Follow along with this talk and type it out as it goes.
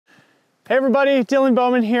Hey everybody, Dylan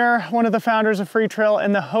Bowman here, one of the founders of Freetrail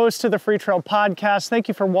and the host of the Freetrail podcast. Thank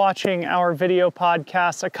you for watching our video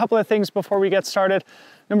podcast. A couple of things before we get started.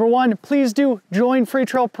 Number one, please do join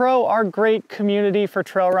Freetrail Pro, our great community for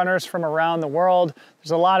trail runners from around the world.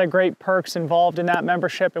 There's a lot of great perks involved in that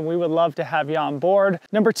membership, and we would love to have you on board.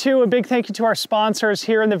 Number two, a big thank you to our sponsors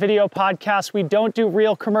here in the video podcast. We don't do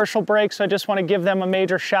real commercial breaks, so I just want to give them a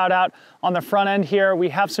major shout out on the front end here. We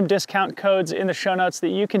have some discount codes in the show notes that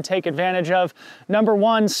you can take advantage of. Number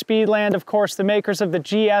one, Speedland, of course, the makers of the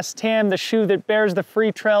GS Tam, the shoe that bears the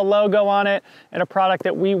Freetrail logo on it, and a product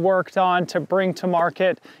that we worked on to bring to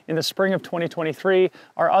market in the spring of 2023.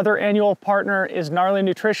 Our other annual partner is Gnarly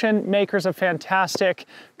Nutrition, makers of fantastic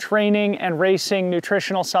training and racing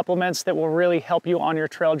nutritional supplements that will really help you on your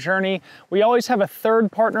trail journey. We always have a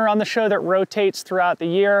third partner on the show that rotates throughout the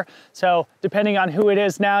year. So depending on who it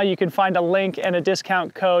is now, you can find a link and a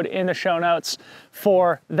discount code in the show notes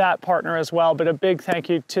for that partner as well. But a big thank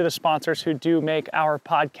you to the sponsors who do make our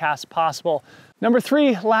podcast possible. Number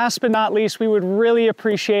three, last but not least, we would really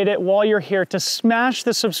appreciate it while you're here to smash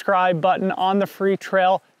the subscribe button on the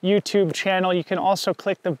Freetrail YouTube channel. You can also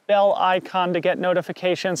click the bell icon to get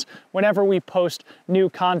notifications whenever we post new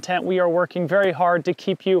content. We are working very hard to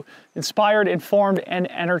keep you inspired, informed, and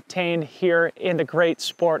entertained here in the great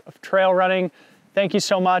sport of trail running. Thank you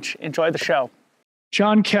so much. Enjoy the show.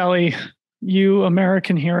 John Kelly, you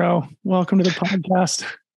American hero, welcome to the podcast.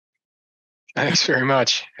 Thanks very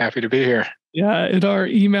much. Happy to be here. Yeah, in our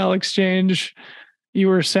email exchange, you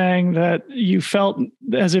were saying that you felt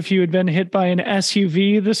as if you had been hit by an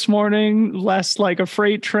SUV this morning, less like a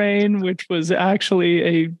freight train, which was actually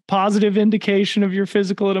a positive indication of your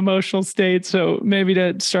physical and emotional state. So maybe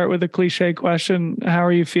to start with a cliche question, how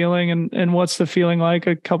are you feeling and what's the feeling like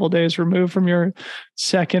a couple of days removed from your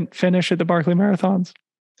second finish at the Barkley Marathons?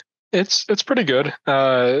 It's pretty good.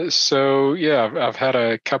 So yeah, I've had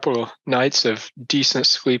a couple of nights of decent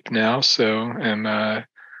sleep now, so I'm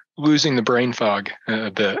losing the brain fog a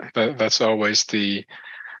bit. That's always the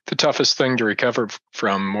toughest thing to recover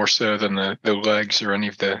from, more so than the legs or any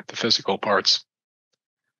of the physical parts.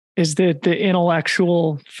 Is the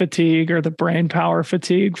intellectual fatigue or the brain power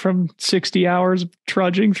fatigue from 60 hours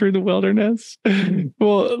trudging through the wilderness?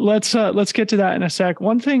 Well, let's get to that in a sec.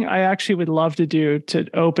 One thing I actually would love to do to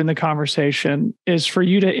open the conversation is for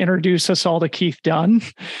you to introduce us all to Keith Dunn,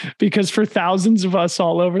 because for thousands of us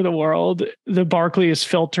all over the world, the Barkley is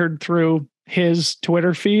filtered through his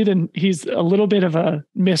Twitter feed, and he's a little bit of a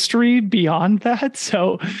mystery beyond that.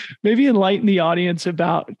 So maybe enlighten the audience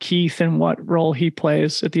about Keith and what role he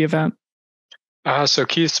plays at the event. So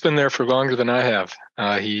Keith's been there for longer than I have.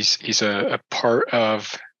 He's a part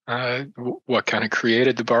of what kind of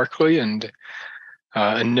created the Barkley, and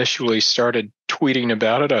initially started tweeting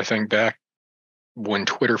about it. I think back when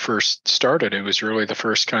Twitter first started, it was really the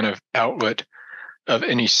first kind of outlet of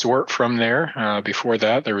any sort from there. Before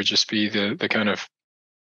that, there would just be the kind of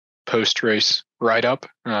post-race write-up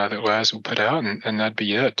that Laz will put out, and that'd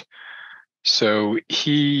be it. So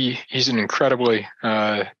he's an incredibly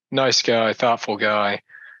nice guy, thoughtful guy,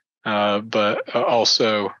 but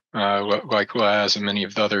also, like Laz and many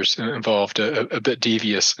of the others involved, a bit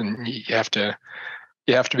devious, and you have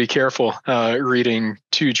to be careful reading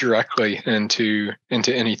too directly into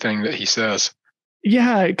anything that he says.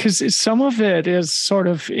 Yeah, because some of it is sort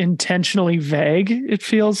of intentionally vague, it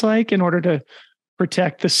feels like, in order to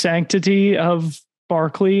protect the sanctity of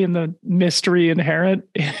Barkley and the mystery inherent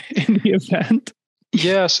in the event.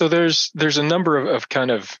 Yeah, so there's a number of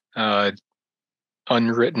kind of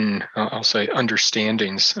unwritten, I'll say,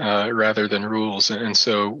 understandings rather than rules. And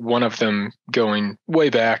so one of them, going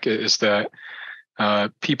way back, is that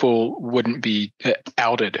people wouldn't be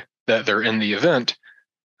outed that they're in the event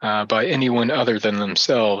by anyone other than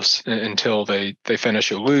themselves until they finish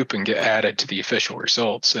a loop and get added to the official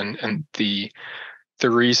results. And the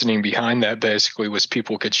reasoning behind that basically was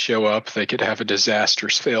people could show up, they could have a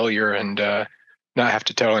disastrous failure, and not have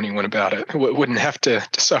to tell anyone about it. Wouldn't have to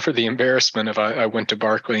suffer the embarrassment if I went to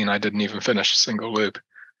Barkley and I didn't even finish a single loop.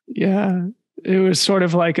 Yeah, it was sort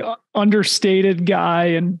of like understated guy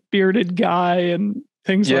and bearded guy and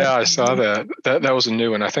things like that. Yeah, I saw that. That was a new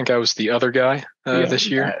one. I think I was the other guy this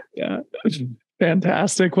year. Yeah.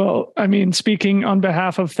 Fantastic. Well, I mean, speaking on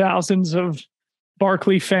behalf of thousands of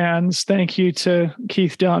Barkley fans, thank you to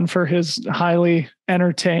Keith Dunn for his highly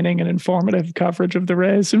entertaining and informative coverage of the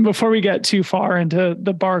race. And before we get too far into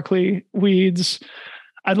the Barkley weeds,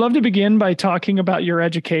 I'd love to begin by talking about your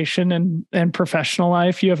education and professional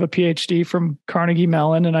life. You have a PhD from Carnegie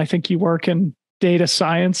Mellon, and I think you work in data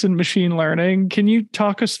science and machine learning. Can you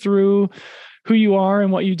talk us through who you are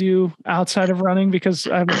and what you do outside of running? Because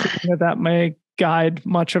I'm thinking that may guide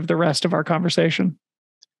much of the rest of our conversation.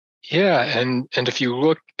 Yeah, and if you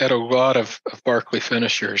look at a lot of Barkley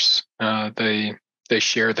finishers, they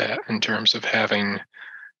share that in terms of having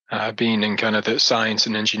being in kind of the science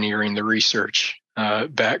and engineering, the research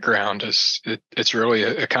background. It's really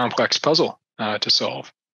a complex puzzle to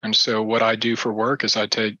solve. And so what I do for work is I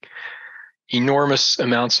take enormous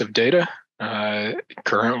amounts of data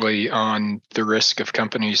currently on the risk of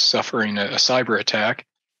companies suffering a cyber attack,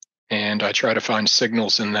 and I try to find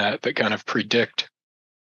signals in that kind of predict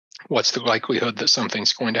what's the likelihood that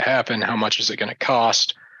something's going to happen, how much is it going to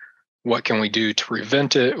cost, what can we do to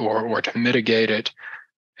prevent it or to mitigate it.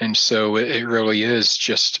 And so it really is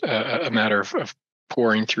just a matter of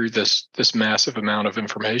pouring through this massive amount of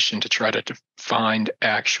information to try to find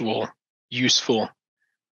actual useful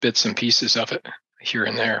bits and pieces of it here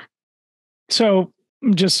and there. So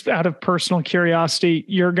just out of personal curiosity,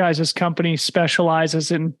 your guys' company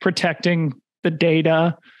specializes in protecting the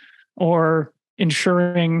data or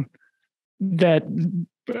ensuring that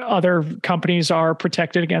other companies are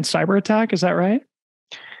protected against cyber attack. Is that right?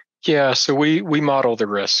 Yeah, so we model the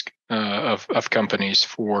risk of companies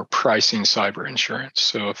for pricing cyber insurance.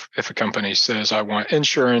 So if a company says, I want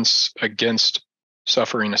insurance against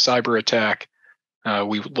suffering a cyber attack,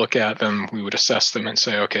 we would look at them, we would assess them and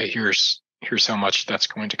say, okay, here's how much that's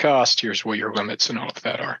going to cost, here's what your limits and all of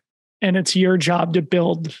that are. And it's your job to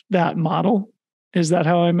build that model. Is that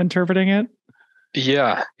how I'm interpreting it?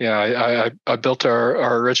 Yeah. I built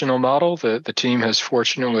our original model. The team has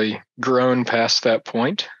fortunately grown past that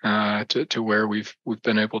point to where we've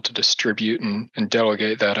been able to distribute and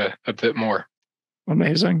delegate that a bit more.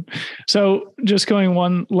 Amazing. So just going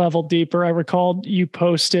one level deeper, I recalled you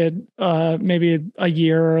posted maybe a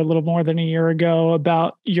year or a little more than a year ago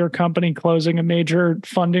about your company closing a major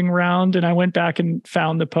funding round. And I went back and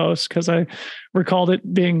found the post because I recalled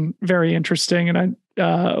it being very interesting. And I'm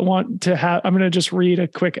going to just read a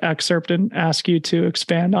quick excerpt and ask you to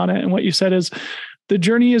expand on it. And what you said is, the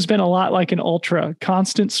journey has been a lot like an ultra,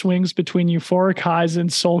 constant swings between euphoric highs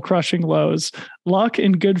and soul-crushing lows, luck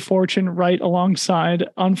and good fortune right alongside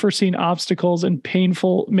unforeseen obstacles and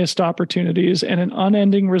painful missed opportunities, and an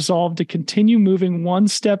unending resolve to continue moving one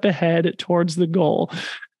step ahead towards the goal.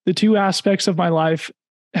 The two aspects of my life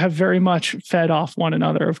have very much fed off one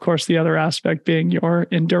another. Of course, the other aspect being your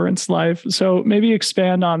endurance life. So maybe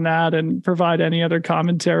expand on that and provide any other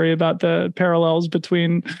commentary about the parallels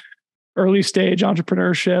between early stage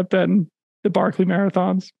entrepreneurship and the Barkley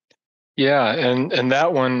Marathons. Yeah, and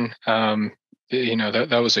that one,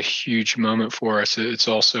 that was a huge moment for us. It's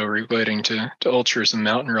also relating to ultras and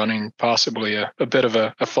mountain running, possibly a bit of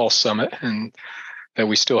a false summit, and that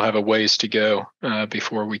we still have a ways to go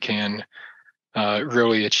before we can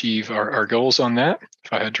really achieve our goals on that.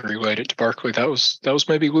 If I had to relate it to Barkley, that was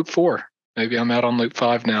maybe loop 4. Maybe I'm out on loop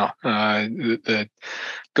 5 now. The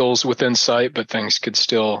goals within sight, but things could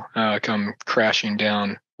still come crashing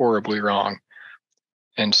down horribly wrong.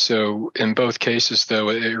 And so in both cases, though,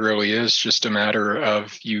 it really is just a matter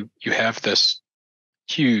of you have this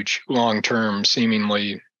huge, long-term,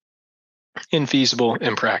 seemingly infeasible,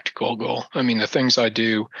 impractical goal. I mean, the things I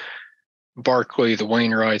do, Barkley, the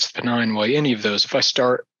Wainwrights, the 9-way, any of those, if I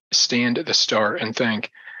stand at the start and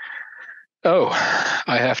think, oh,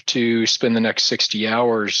 I have to spend the next 60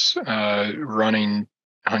 hours running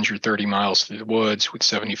 130 miles through the woods with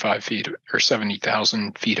 75 feet or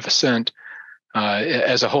 70,000 feet of ascent.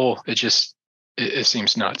 As a whole, it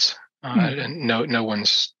seems nuts, and no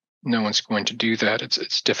one's going to do that.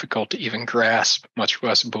 It's difficult to even grasp, much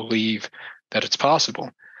less believe that it's possible.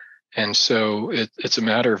 And so it's a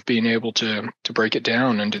matter of being able to break it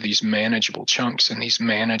down into these manageable chunks and these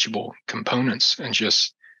manageable components, and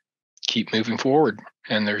just keep moving forward.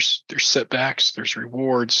 And there's setbacks, there's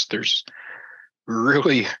rewards, there's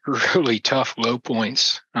really, really tough low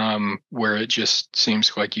points where it just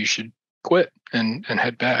seems like you should quit and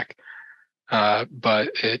head back. But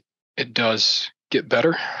it does get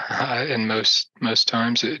better, and most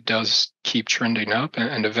times it does keep trending up,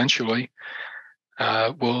 and eventually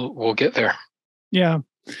we'll get there. Yeah.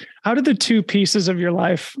 How did the two pieces of your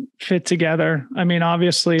life fit together? I mean,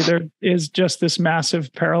 obviously there is just this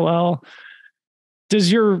massive parallel.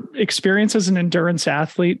 Does your experience as an endurance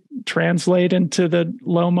athlete translate into the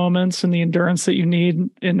low moments and the endurance that you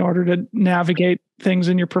need in order to navigate things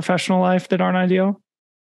in your professional life that aren't ideal?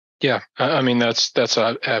 Yeah, I mean, that's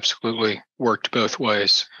absolutely worked both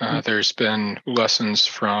ways. There's been lessons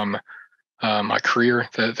from my career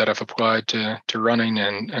that I've applied to running,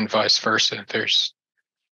 and vice versa. There's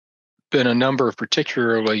been a number of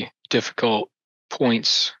particularly difficult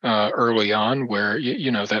points early on where,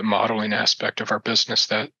 that modeling aspect of our business,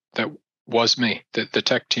 that was me, that the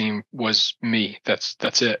tech team was me.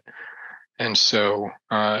 That's it. And so,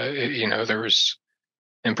 there was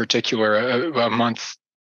in particular a month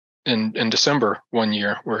in December one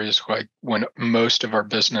year where it's like when most of our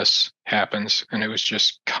business happens, and it was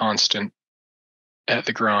just constant at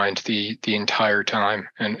the grind the entire time.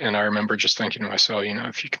 And I remember just thinking to myself,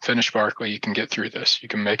 if you can finish Barkley, you can get through this. You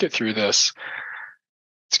can make it through this.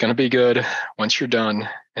 It's going to be good once you're done.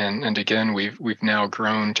 And again, we've now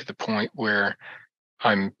grown to the point where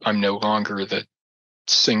I'm no longer the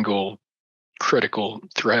single critical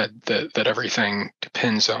thread that everything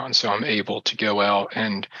depends on. So I'm able to go out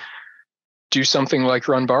and do something like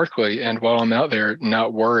run Barkley, and while I'm out there,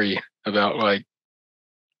 not worry about like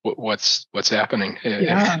what's happening.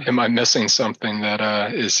 Yeah. Am I missing something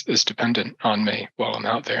that is dependent on me while I'm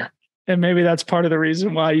out there? And maybe that's part of the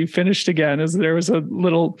reason why you finished again, is there was a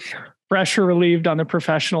little pressure relieved on the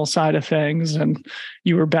professional side of things, and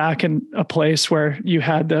you were back in a place where you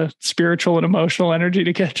had the spiritual and emotional energy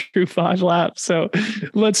to get through 5 laps. So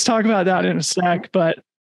let's talk about that in a sec. But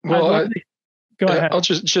well, go ahead. I'll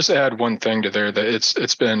just add one thing to there, that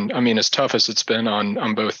it's been, as tough as it's been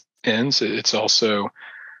on both ends, it's also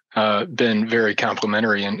been very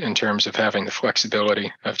complimentary in terms of having the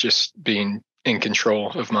flexibility of just being in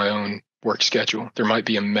control of my own work schedule. There might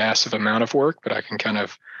be a massive amount of work, but I can kind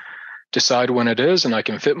of decide when it is, and I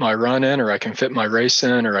can fit my run in, or I can fit my race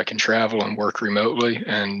in, or I can travel and work remotely.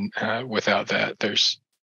 And without that,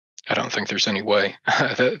 I don't think there's any way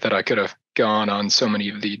that I could have gone on so many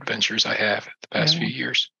of the adventures I have the past few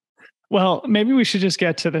years. Well, maybe we should just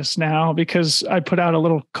get to this now, because I put out a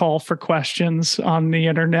little call for questions on the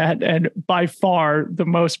internet. And by far, the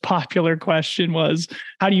most popular question was,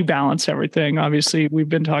 how do you balance everything? Obviously, we've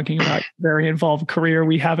been talking about very involved career.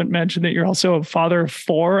 We haven't mentioned that you're also a father of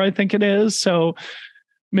 4, I think it is. So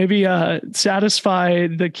maybe satisfy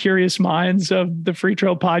the curious minds of the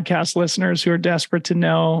Freetrail podcast listeners who are desperate to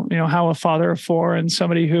know, how a father of 4 and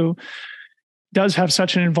somebody who does have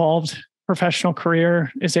such an involved professional career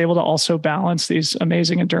is able to also balance these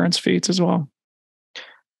amazing endurance feats as well.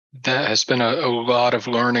 That has been a lot of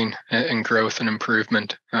learning and growth and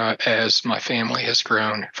improvement as my family has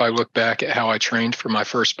grown. If I look back at how I trained for my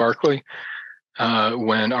first Barkley,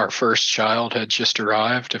 when our first child had just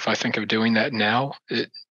arrived, if I think of doing that now,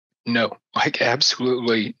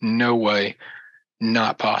 absolutely no way,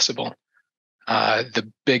 not possible. The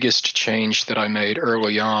biggest change that I made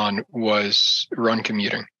early on was run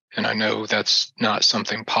commuting. And I know that's not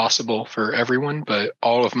something possible for everyone, but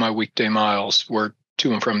all of my weekday miles were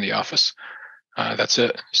to and from the office. That's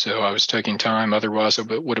it. So I was taking time. Otherwise, I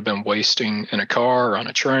would have been wasting in a car or on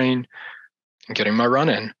a train and getting my run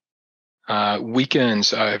in.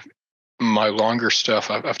 Weekends, my longer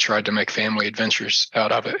stuff, I've tried to make family adventures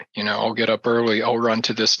out of it. I'll get up early. I'll run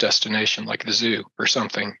to this destination like the zoo or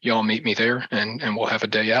something. Y'all meet me there and we'll have a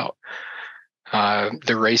day out.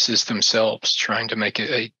 The races themselves, trying to make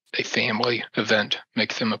it a family event,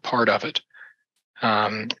 make them a part of it.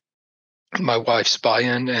 My wife's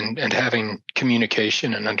buy-in and having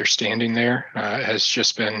communication and understanding there has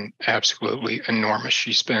just been absolutely enormous.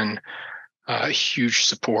 She's been a huge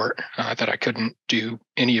support that I couldn't do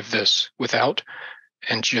any of this without,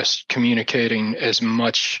 and just communicating as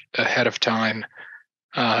much ahead of time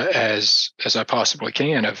as I possibly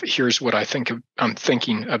can of, here's what I'm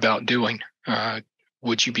thinking about doing.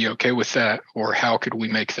 Would you be okay with that? Or how could we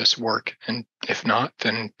make this work? And if not,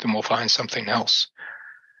 then we'll find something else.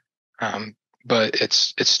 But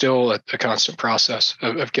it's still a constant process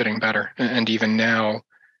of getting better. And even now,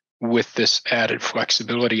 with this added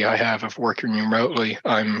flexibility I have of working remotely,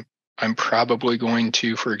 I'm probably going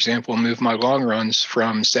to, for example, move my long runs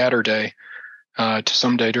from Saturday to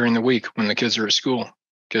someday during the week when the kids are at school.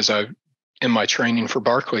 Because in my training for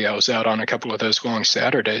Barkley, I was out on a couple of those long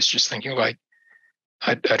Saturdays just thinking like,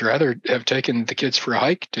 I'd rather have taken the kids for a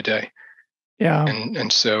hike today. Yeah.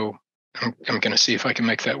 And so I'm going to see if I can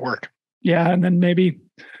make that work. Yeah. And then maybe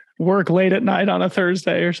work late at night on a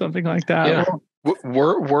Thursday or something like that. Yeah.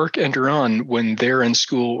 Work and run when they're in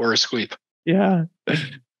school or asleep. Yeah.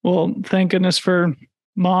 Well, thank goodness for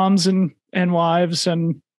moms and wives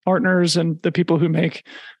and partners and the people who make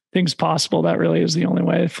things possible. That really is the only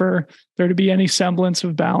way for there to be any semblance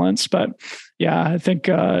of balance. But yeah, I think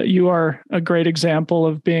you are a great example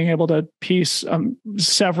of being able to piece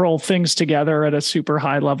several things together at a super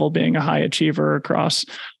high level, being a high achiever across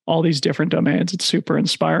all these different domains. It's super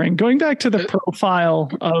inspiring. Going back to the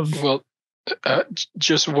profile of... Well,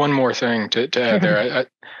 just one more thing to add there.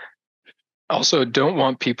 Also, don't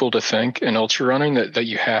want people to think in ultra running that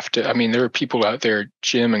you have to. I mean, there are people out there,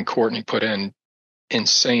 Jim and Courtney put in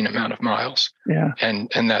insane amount of miles. Yeah.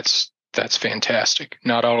 And that's fantastic.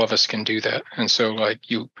 Not all of us can do that. And so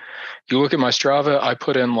like you look at my Strava, I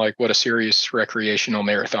put in like what a serious recreational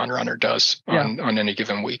marathon runner does on any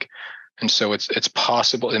given week. And so it's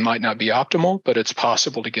possible. It might not be optimal, but it's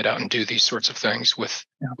possible to get out and do these sorts of things with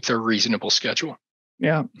a reasonable schedule.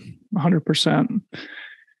 Yeah, 100%.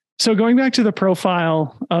 So going back to the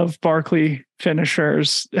profile of Barkley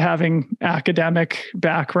finishers, having academic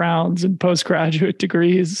backgrounds and postgraduate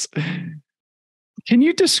degrees, can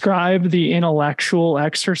you describe the intellectual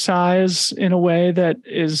exercise in a way that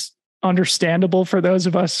is understandable for those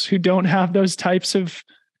of us who don't have those types of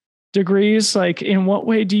degrees? Like, in what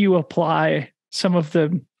way do you apply some of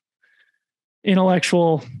the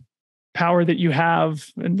intellectual power that you have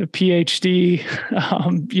and the PhD,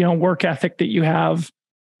 work ethic that you have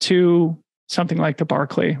to something like the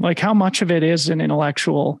Barkley? Like, how much of it is an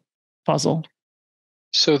intellectual puzzle?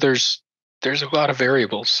 So there's a lot of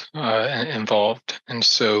variables involved. And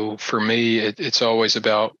so for me, it's always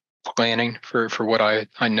about planning for what I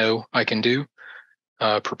know I can do,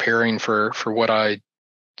 preparing for what I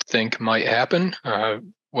think might happen,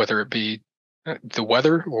 whether it be the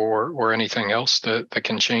weather or anything else that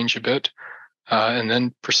can change a bit. And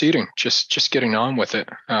then proceeding, just getting on with it,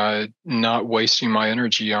 not wasting my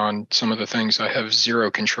energy on some of the things I have zero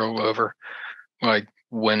control over, like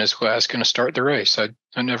when is Glass going to start the race?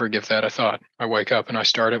 I never give that a thought. I wake up and I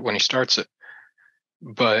start it when he starts it.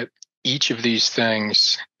 But each of these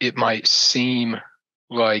things, it might seem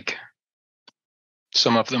like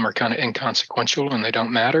some of them are kind of inconsequential and they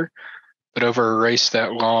don't matter. But over a race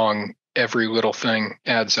that long, every little thing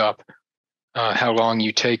adds up. How long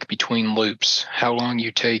you take between loops, how long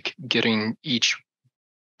you take getting each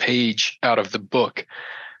page out of the book,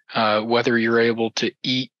 whether you're able to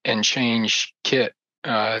eat and change kit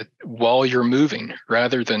while you're moving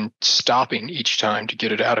rather than stopping each time to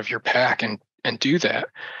get it out of your pack and do that.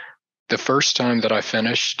 The first time that I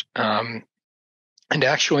finished, and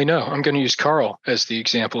actually, no, I'm going to use Carl as the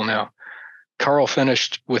example now. Carl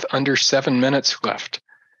finished with under 7 minutes left.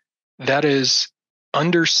 That is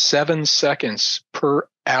under 7 seconds per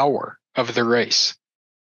hour of the race.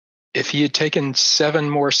 If he had taken 7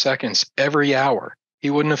 more seconds every hour, he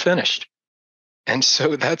wouldn't have finished. And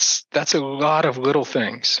so that's a lot of little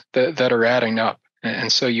things that are adding up.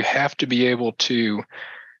 And so you have to be able to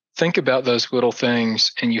think about those little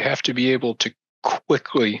things, and you have to be able to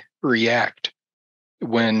quickly react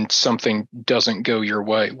when something doesn't go your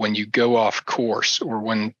way, when you go off course, or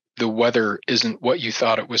when the weather isn't what you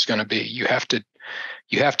thought it was going to be. You have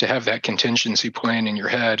to have that contingency plan in your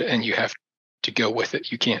head, and you have to go with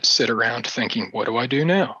it. You can't sit around thinking, what do I do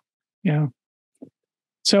now? Yeah.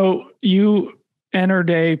 So you entered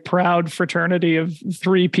a proud fraternity of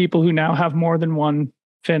 3 people who now have more than one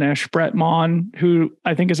finish. Brett Mon, who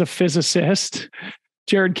I think is a physicist,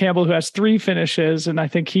 Jared Campbell, who has 3 finishes, and I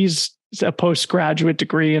think he's a postgraduate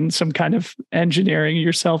degree in some kind of engineering,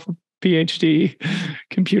 yourself a PhD,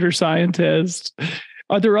 computer scientist.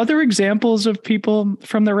 Are there other examples of people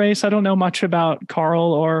from the race? I don't know much about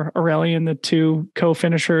Carl or Aurelian, the 2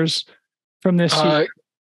 co-finishers from this year.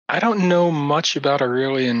 I don't know much about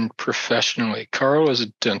Aurelian professionally. Carl is a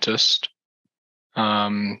dentist.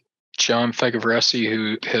 John Fegavresi,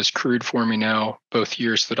 who has crewed for me now both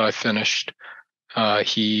years that I finished,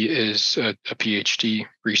 he is a PhD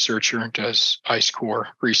researcher, does ice core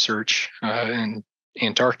research in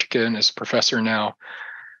Antarctica, and is a professor now.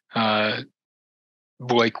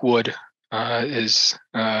 Blake Wood is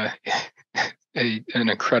an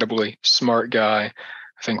incredibly smart guy,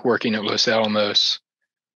 I think, working at Los Alamos.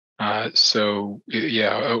 So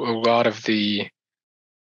yeah, a lot of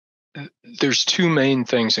there's 2 main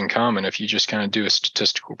things in common if you just kind of do a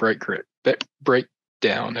statistical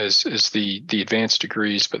breakdown is the advanced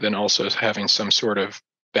degrees, but then also having some sort of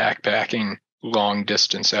backpacking long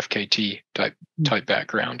distance FKT type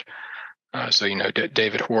background. So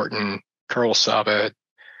David Horton, Carl Saba,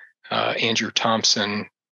 Andrew Thompson,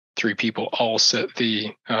 3 people all set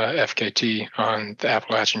the FKT on the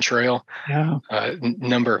Appalachian Trail. Yeah.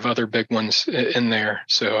 Number of other big ones in there.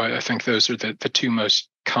 So I think those are the 2 most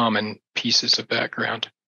common pieces of background.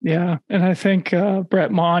 Yeah. And I think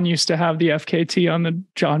Brett Mon used to have the FKT on the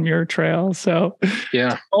John Muir Trail. So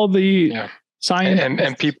yeah, all the science.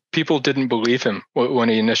 And people didn't believe him when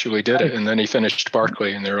he initially did it. And then he finished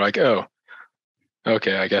Barkley and they're like, oh,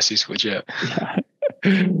 okay, I guess he's legit. Yeah.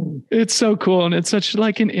 It's so cool. And it's such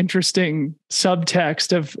like an interesting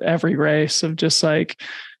subtext of every race of just like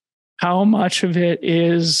how much of it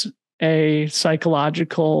is a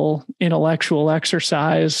psychological, intellectual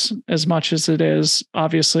exercise as much as it is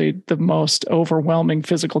obviously the most overwhelming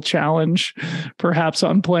physical challenge perhaps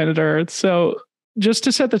on planet Earth. So just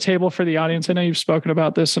to set the table for the audience, I know you've spoken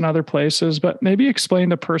about this in other places, but maybe explain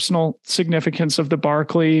the personal significance of the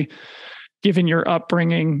Barkley, given your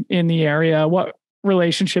upbringing in the area. What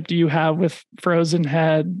relationship do you have with Frozen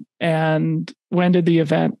Head, and when did the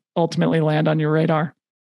event ultimately land on your radar?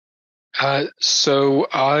 So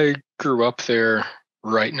I grew up there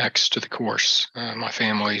right next to the course. My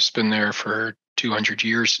family's been there for 200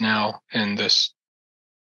 years now in this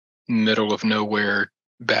middle of nowhere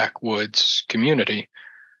backwoods community.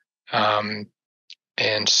 And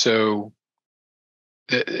so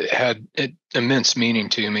it had immense meaning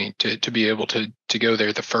to me to be able to go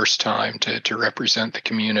there the first time, to represent the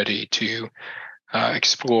community, to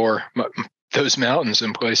explore those mountains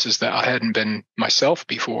in places that I hadn't been myself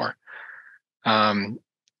before.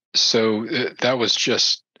 So that was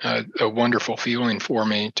just a wonderful feeling for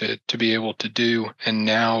me to be able to do. And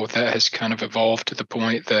now that has kind of evolved to the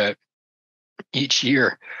point that each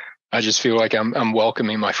year I just feel like I'm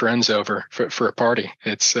welcoming my friends over for a party.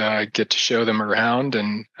 It's get to show them around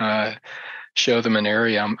and show them an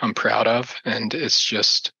area I'm proud of, and it's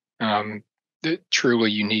just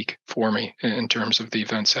truly unique for me in terms of the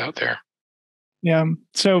events out there. Yeah.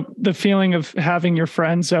 So the feeling of having your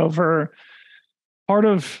friends over, part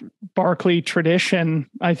of Barkley tradition,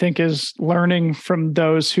 I think, is learning from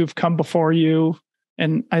those who've come before you.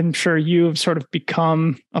 And I'm sure you have sort of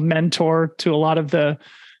become a mentor to a lot of the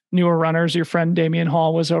newer runners. Your friend Damian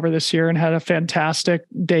Hall was over this year and had a fantastic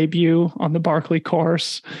debut on the Barkley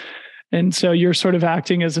course. And so you're sort of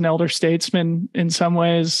acting as an elder statesman in some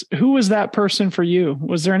ways. Who was that person for you?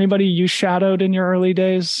 Was there anybody you shadowed in your early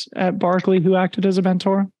days at Barkley who acted as a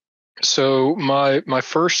mentor? So my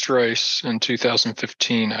first race in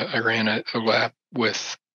 2015, I ran a lap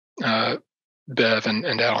with Bev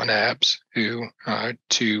and Alan Abbs, who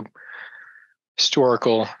two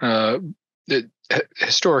historically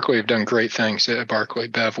have done great things at Barkley.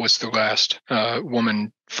 Bev was the last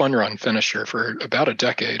woman fun run finisher for about a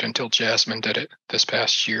decade until Jasmine did it this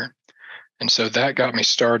past year. And so that got me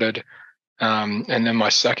started. And then my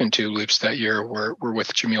second two loops that year were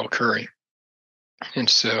with Jamil Curry. And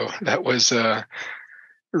so that was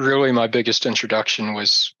really my biggest introduction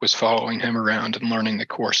was following him around and learning the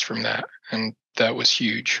course from that. And that was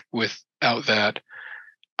huge. Without that,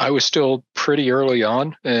 I was still pretty early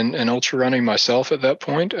on in ultra running myself at that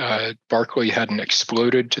point. Barkley hadn't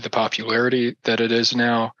exploded to the popularity that it is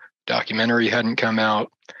now. Documentary hadn't come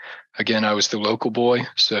out. Again, I was the local boy,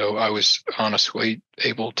 so I was honestly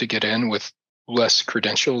able to get in with less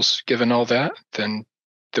credentials, given all that, than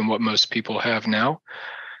what most people have now.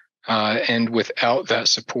 And without that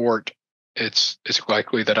support, it's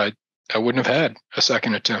likely that I wouldn't have had a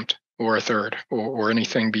second attempt or a third or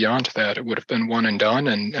anything beyond that. It would have been one and done,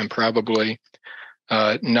 and probably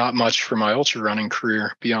not much for my ultra running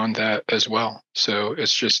career beyond that as well. So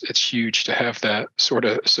it's huge to have that sort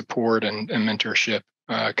of support and mentorship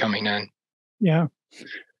coming in. Yeah.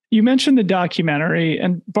 You mentioned the documentary,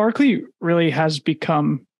 and Barkley really has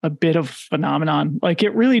become a bit of a phenomenon. Like,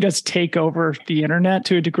 it really does take over the internet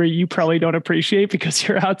to a degree you probably don't appreciate because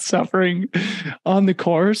you're out suffering on the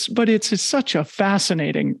course. But it's such a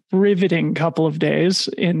fascinating, riveting couple of days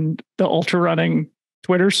in the ultra running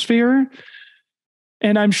Twitter sphere.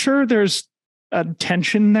 And I'm sure there's a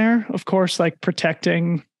tension there, of course, like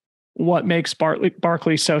protecting what makes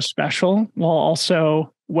Barkley so special while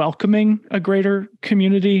also welcoming a greater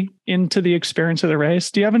community into the experience of the race.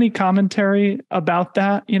 Do you have any commentary about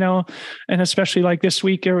that? And especially like this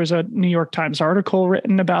week, there was a New York Times article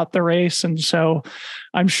written about the race. And so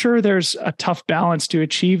I'm sure there's a tough balance to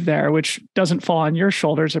achieve there, which doesn't fall on your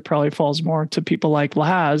shoulders. It probably falls more to people like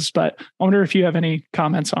Laz, but I wonder if you have any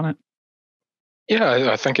comments on it. Yeah,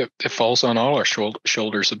 I think it falls on all our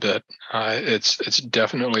shoulders a bit. It's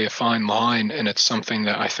definitely a fine line, and it's something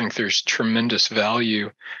that I think there's tremendous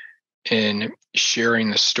value in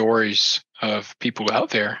sharing the stories of people out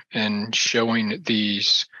there and showing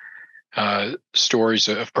these stories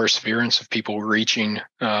of perseverance, of people reaching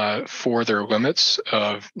for their limits,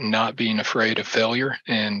 of not being afraid of failure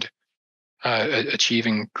and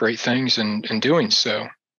achieving great things and doing so.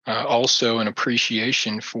 Also an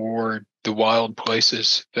appreciation for the wild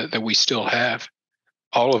places that we still have.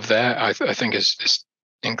 All of that I think is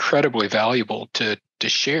incredibly valuable to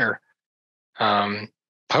share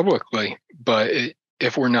publicly. But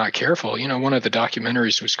if we're not careful, one of the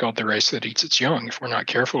documentaries was called The Race That Eats Its Young. If we're not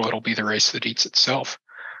careful, it'll be the race that eats itself.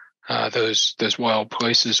 Those wild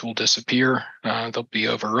places will disappear. They'll be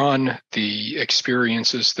overrun. The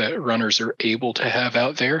experiences that runners are able to have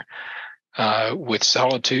out there with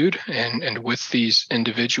solitude and with these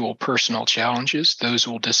individual personal challenges, those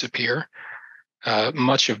will disappear.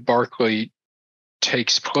 Much of Barkley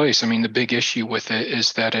takes place. I mean, the big issue with it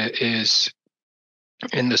is that it is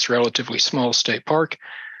in this relatively small state park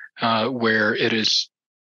where it is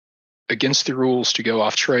against the rules to go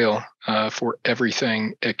off trail for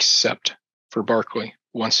everything except for Barkley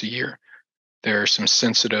once a year. There are some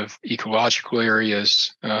sensitive ecological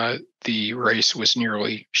areas. The race was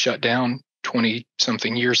nearly shut down 20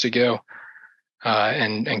 something years ago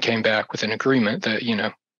and came back with an agreement that,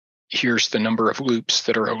 here's the number of loops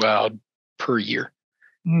that are allowed per year.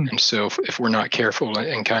 And so if we're not careful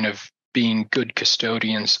and kind of being good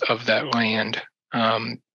custodians of that land,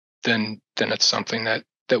 then it's something that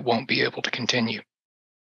won't be able to continue.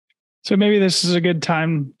 So maybe this is a good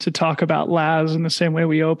time to talk about Laz in the same way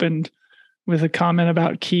we opened with a comment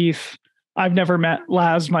about Keith. I've never met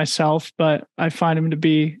Laz myself, but I find him to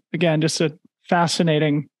be, again, just a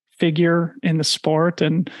fascinating figure in the sport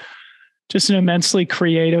and just an immensely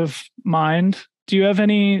creative mind. Do you have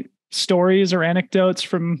any stories or anecdotes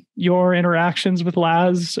from your interactions with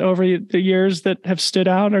Laz over the years that have stood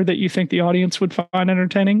out or that you think the audience would find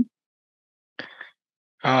entertaining?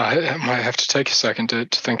 I might have to take a second to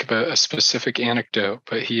think about a specific anecdote,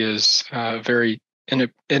 but he is a very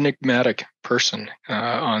enigmatic person.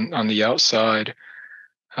 On the outside,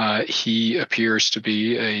 he appears to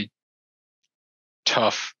be a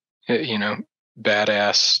tough,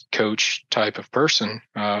 badass coach type of person.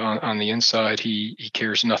 On the inside, he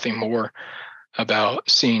cares nothing more about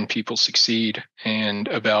seeing people succeed and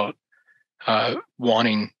about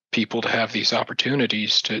wanting people to have these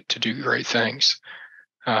opportunities to do great things.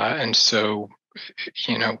 And so,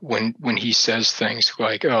 when he says things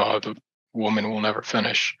like, "Oh, the woman will never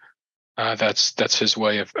finish," that's his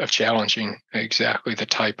way of challenging exactly the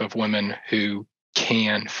type of women who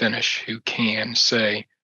can finish, who can say,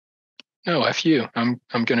 "No, F you, I'm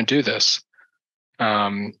going to do this."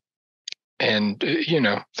 And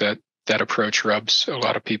that approach rubs a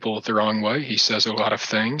lot of people the wrong way. He says a lot of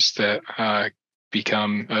things that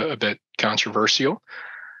become a bit controversial.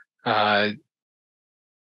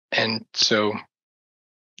 And so,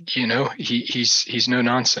 he's no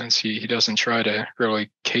nonsense. He doesn't try to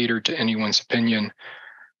really cater to anyone's opinion.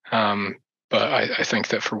 But I think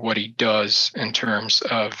that for what he does in terms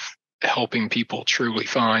of helping people truly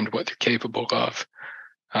find what they're capable of,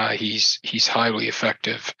 he's highly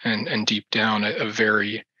effective and deep down a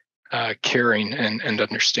very caring and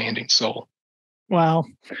understanding soul. Wow.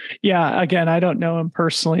 Yeah. Again, I don't know him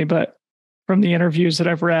personally, but from the interviews that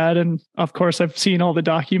I've read, and of course, I've seen all the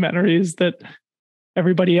documentaries that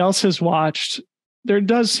everybody else has watched, there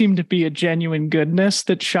does seem to be a genuine goodness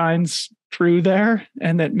that shines through there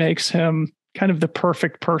and that makes him kind of the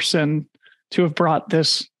perfect person to have brought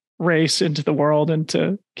this race into the world and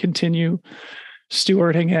to continue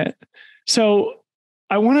stewarding it. So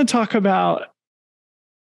I want to talk about,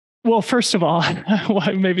 well, first of all,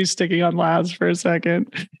 maybe sticking on Laz for a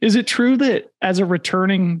second. Is it true that as a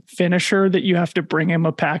returning finisher that you have to bring him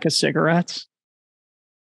a pack of cigarettes?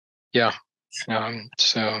 Yeah.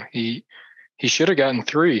 So he should have gotten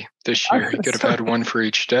 3 this year. He could have had one for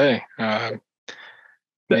each day.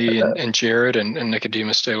 Me and Jared and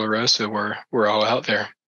Nicodemus De La Rosa were all out there.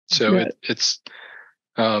 So yeah. It's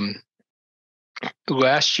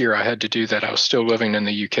last year I had to do that. I was still living in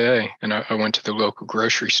the UK, and I went to the local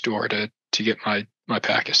grocery store to get my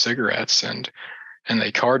pack of cigarettes, and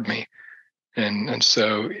they carded me. And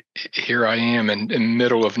so here I am in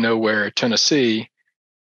middle of nowhere, Tennessee,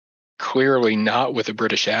 clearly not with a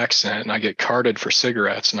British accent, and I get carded for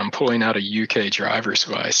cigarettes, and I'm pulling out a UK driver's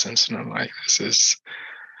license, and I'm like, this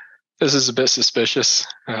is a bit suspicious.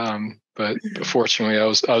 But fortunately,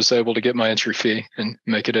 I was able to get my entry fee and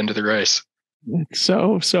make it into the race. It's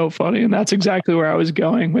so funny. And that's exactly where I was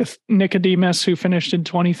going with Nicodemus, who finished in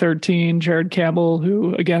 2013, Jared Campbell,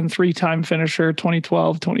 who, again, 3-time finisher,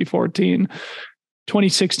 2012, 2014,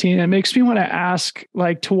 2016. It makes me want to ask,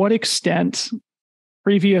 to what extent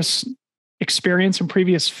previous experience and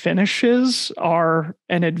previous finishes are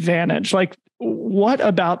an advantage? What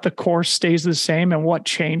about the course stays the same and what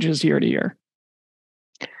changes year to year?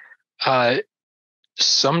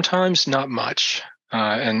 Sometimes not much.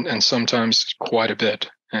 And sometimes quite a bit.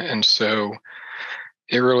 And so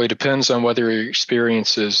it really depends on whether your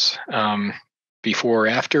experiences before or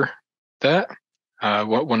after that.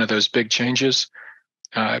 One of those big changes.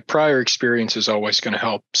 Prior experience is always going to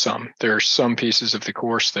help some. There are some pieces of the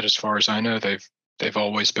course that, as far as I know, they've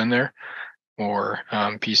always been there. or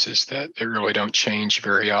pieces that really don't change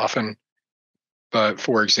very often. But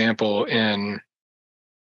for example,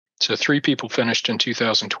 so 3 people finished in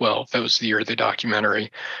 2012. That was the year of the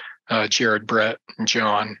documentary. Jared, Brett, and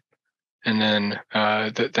John. And then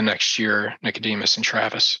the next year, Nicodemus and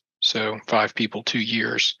Travis. So 5 people, 2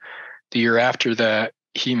 years. The year after that,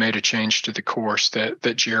 he made a change to the course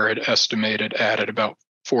that Jared estimated added about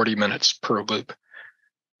 40 minutes per loop.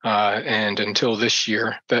 And until this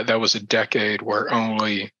year, that was a decade where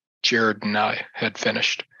only Jared and I had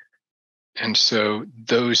finished. And so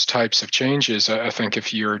those types of changes, I think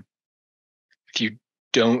if you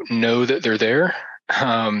don't know that they're there,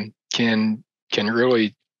 can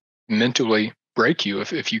really mentally break you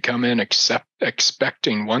if you come in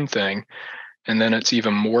expecting one thing, and then it's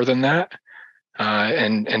even more than that.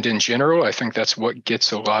 And in general, I think that's what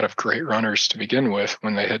gets a lot of great runners to begin with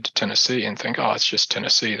when they head to Tennessee and think, oh, it's just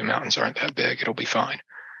Tennessee. The mountains aren't that big. It'll be fine.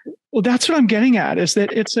 Well, that's what I'm getting at, is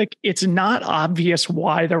that it's like, it's not obvious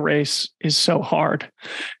why the race is so hard.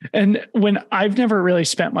 And when I've never really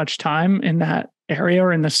spent much time in that area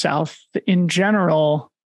or in the South in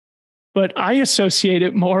general, but I associate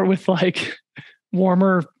it more with like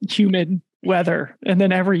warmer, humid weather. And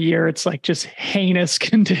then every year it's like just heinous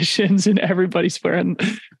conditions and everybody's wearing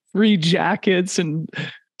 3 jackets and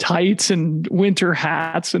tights and winter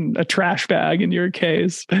hats and a trash bag in your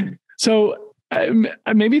case. So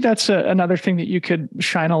maybe that's another thing that you could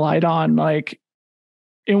shine a light on. Like,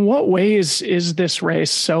 in what ways is this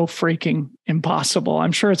race so freaking impossible?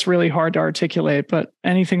 I'm sure it's really hard to articulate, but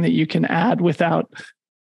anything that you can add without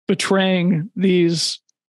betraying these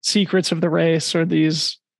secrets of the race or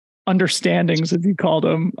these understandings, if you called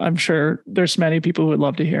them, I'm sure there's many people who would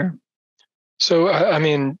love to hear. So, I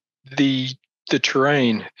mean, the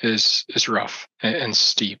terrain is rough and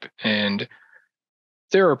steep, and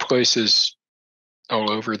there are places all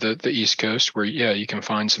over the East Coast where, yeah, you can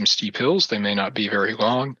find some steep hills. They may not be very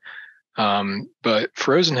long, but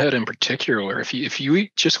Frozen Head in particular, if you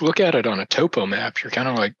just look at it on a topo map, you're kind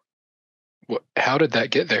of like, how did that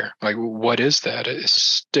get there? Like, what is that? It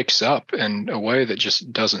sticks up in a way that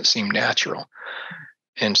just doesn't seem natural.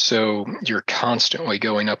 And so you're constantly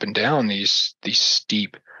going up and down these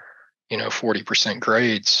steep, 40%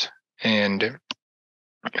 grades. And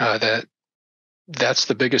that's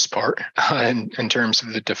the biggest part in terms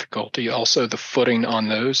of the difficulty. Also, the footing on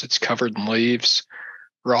those, it's covered in leaves,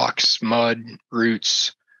 rocks, mud,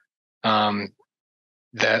 roots.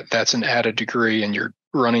 That's an added degree, and you're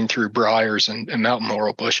running through briars and mountain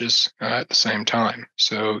laurel bushes at the same time.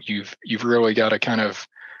 So you've really got to kind of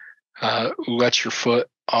let your foot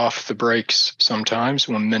off the brakes sometimes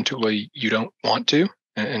when mentally you don't want to,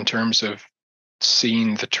 in terms of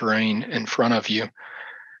seeing the terrain in front of you.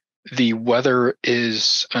 The weather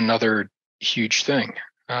is another huge thing.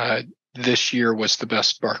 This year was the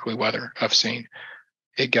best Barkley weather I've seen.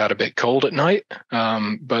 It got a bit cold at night,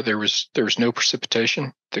 but there was no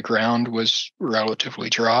precipitation. The ground was relatively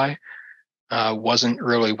dry. Wasn't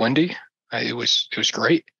really windy. It was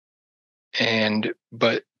great.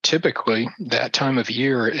 But typically that time of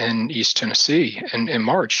year in East Tennessee in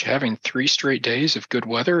March, having 3 straight days of good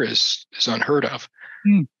weather is unheard of.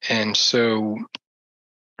 And so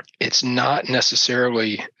it's not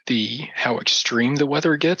necessarily how extreme the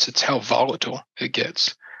weather gets, it's how volatile it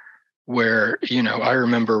gets. Where, I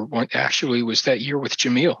remember actually was that year with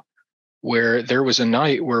Jamil, where there was a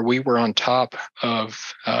night where we were on top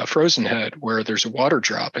of Frozen Head, where there's a water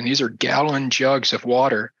drop, and these are gallon jugs of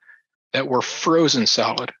water that were frozen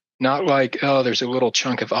solid. Not like, oh, there's a little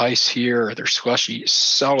chunk of ice here, or there's slushy,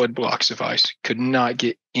 solid blocks of ice. Could not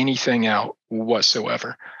get anything out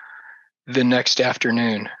whatsoever. The next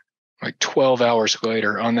afternoon, like 12 hours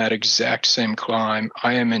later, on that exact same climb,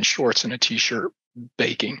 I am in shorts and a t-shirt,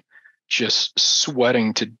 baking, just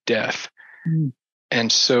sweating to death.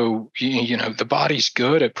 And so, the body's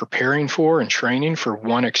good at preparing for and training for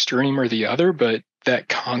one extreme or the other, but that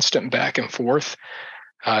constant back and forth,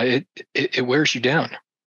 it wears you down.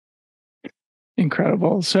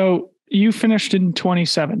 Incredible. So you finished in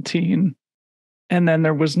 2017, and then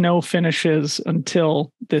there was no finishes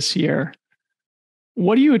until this year.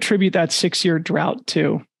 What do you attribute that 6-year drought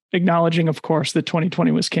to? Acknowledging, of course, that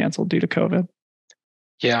 2020 was canceled due to COVID.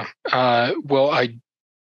 Yeah. Well, I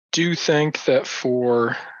do think that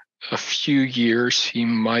for a few years, he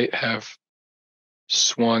might have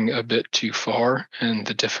swung a bit too far in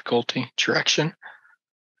the difficulty direction.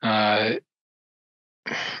 I'm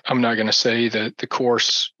not going to say that the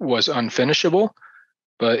course was unfinishable,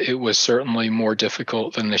 but it was certainly more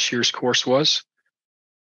difficult than this year's course was.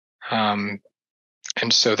 And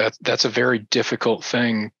so that's a very difficult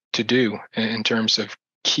thing to do in terms of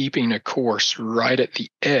keeping a course right at the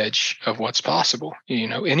edge of what's possible.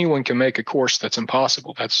 Anyone can make a course that's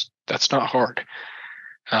impossible. That's not hard.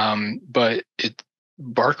 But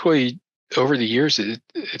Barkley, over the years,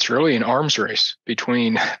 it's really an arms race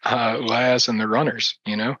between Laz and the runners.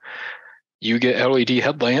 You get LED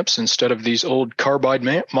headlamps instead of these old carbide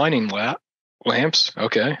mining lamps.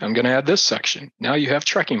 Okay, I'm going to add this section. Now you have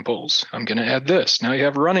trekking poles. I'm going to add this. Now you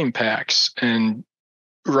have running packs and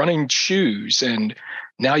running shoes. And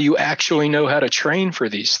now you actually know how to train for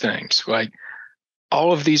these things. Like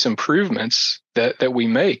all of these improvements that we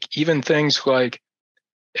make, even things like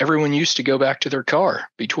everyone used to go back to their car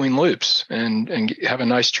between loops and have a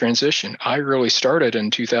nice transition. I really started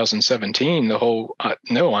in 2017, the whole,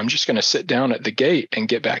 no, I'm just going to sit down at the gate and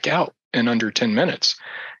get back out in under 10 minutes.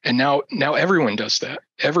 And now everyone does that.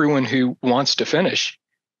 Everyone who wants to finish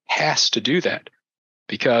has to do that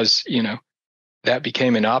because, that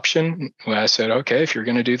became an option. When I said, okay, if you're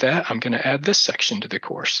going to do that, I'm going to add this section to the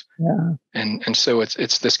course. Yeah. And so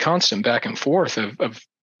it's this constant back and forth of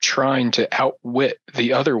trying to outwit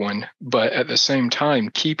the other one, but at the same time,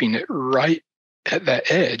 keeping it right at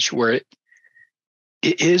that edge where it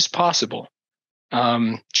is possible.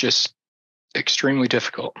 Just extremely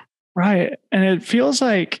difficult. Right. And it feels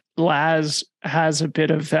like Laz has a bit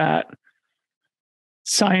of that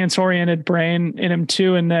science-oriented brain in him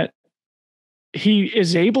too, in that he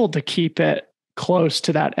is able to keep it close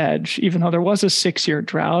to that edge, even though there was a 6-year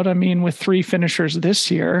drought. I mean, with 3 finishers this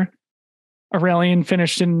year, Aurelian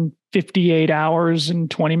finished in 58 hours and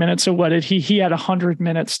 20 minutes. So what did he had 100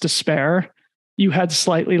 minutes to spare. You had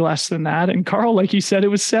slightly less than that. And Carl, like you said, it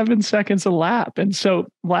was 7 seconds a lap. And so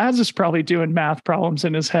Laz is probably doing math problems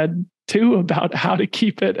in his head too about how to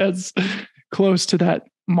keep it as close to that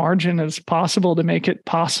margin as possible to make it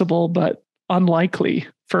possible, but unlikely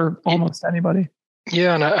for almost anybody.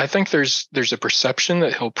 Yeah. And I think there's a perception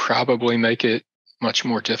that he'll probably make it much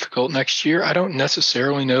more difficult next year. I don't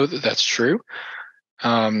necessarily know that that's true.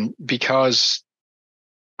 Because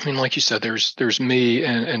I mean, like you said, there's me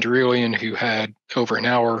and Aurelian who had over an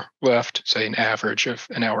hour left, say an average of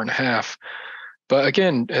an hour and a half. But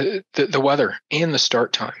again, the weather and the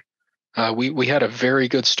start time. We had a very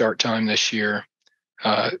good start time this year.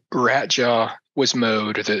 Ratjaw was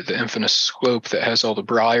mowed, the infamous slope that has all the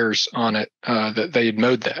briars on it, that they had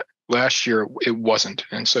mowed that. Last year, it wasn't.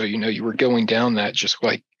 And so, you were going down that just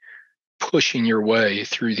like pushing your way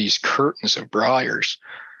through these curtains of briars.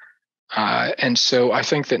 And so I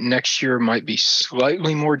think that next year might be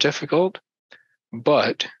slightly more difficult,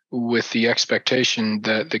 but with the expectation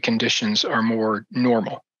that the conditions are more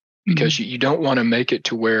normal, because you don't want to make it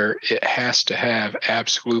to where it has to have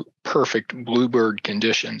absolute perfect bluebird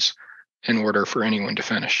conditions in order for anyone to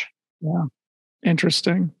finish. Yeah.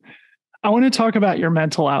 Interesting. I want to talk about your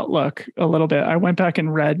mental outlook a little bit. I went back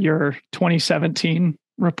and read your 2017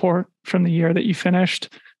 report from the year that you finished,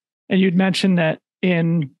 and you'd mentioned that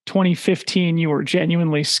in 2015, you were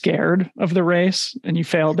genuinely scared of the race and you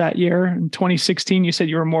failed that year. In 2016, you said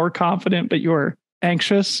you were more confident, but you were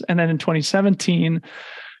anxious. And then in 2017,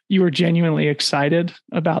 you were genuinely excited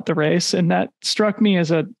about the race. And that struck me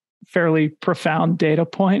as a fairly profound data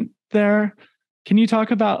point there. Can you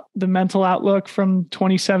talk about the mental outlook from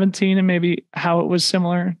 2017 and maybe how it was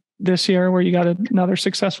similar this year where you got another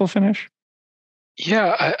successful finish?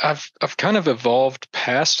 Yeah, I've kind of evolved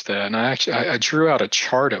past that, and I drew out a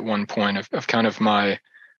chart at one point of kind of my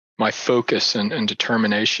focus and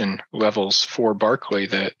determination levels for Barkley.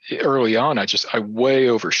 That early on, I way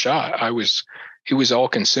overshot. It was all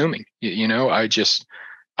consuming.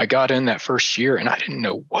 I got in that first year and I didn't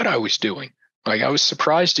know what I was doing. Like I was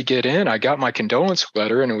surprised to get in. I got my condolence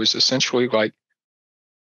letter and it was essentially like,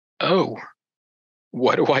 oh,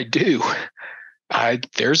 what do I do?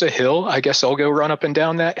 There's a hill. I guess I'll go run up and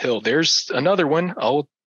down that hill. There's another one. I'll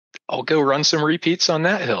go run some repeats on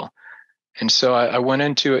that hill. And so I went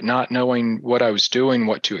into it not knowing what I was doing,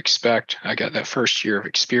 what to expect. I got that first year of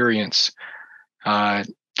experience.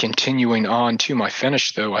 Continuing on to my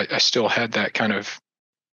finish, though, I still had that kind of,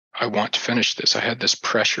 I want to finish this. I had this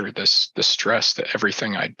pressure, the stress that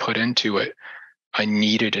everything I'd put into it, I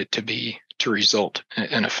needed it to result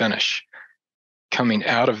in a finish. Coming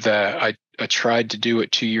out of that, I tried to do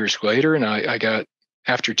it 2 years later, and I got,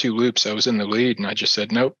 after 2 loops, I was in the lead, and I just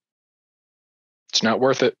said, nope, it's not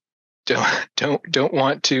worth it. Don't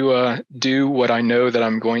want to do what I know that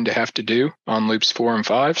I'm going to have to do on loops 4 and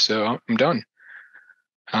 5, so I'm done.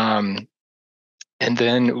 And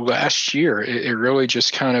then last year, it really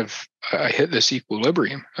just kind of, I hit this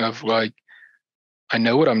equilibrium of like, I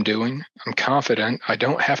know what I'm doing. I'm confident. I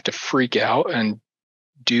don't have to freak out and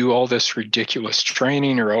do all this ridiculous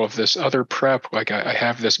training or all of this other prep. Like I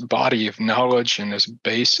have this body of knowledge and this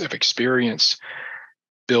base of experience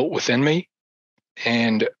built within me.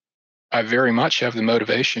 And I very much have the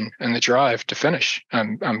motivation and the drive to finish.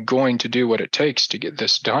 I'm going to do what it takes to get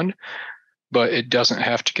this done, but it doesn't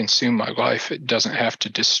have to consume my life. It doesn't have to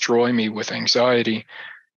destroy me with anxiety.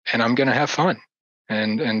 And I'm going to have fun.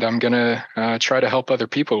 And I'm going to try to help other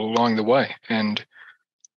people along the way. And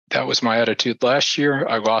that was my attitude last year.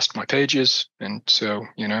 I lost my pages. And so,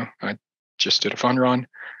 I just did a fun run.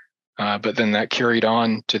 But then that carried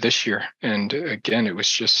on to this year. And again, it was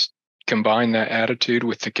just combine that attitude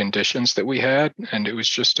with the conditions that we had. And it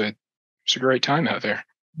was a great time out there.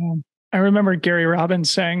 I remember Gary Robbins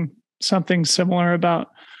saying something similar about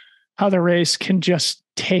how the race can just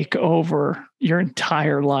take over your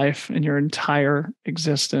entire life and your entire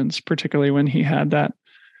existence, particularly when he had that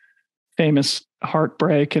famous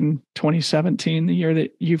heartbreak in 2017, the year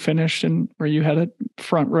that you finished, and where you had a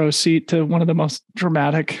front row seat to one of the most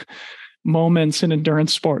dramatic moments in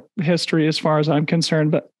endurance sport history, as far as I'm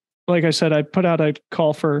concerned. But like I said, I put out a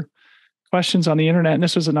call for questions on the internet. And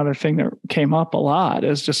this was another thing that came up a lot,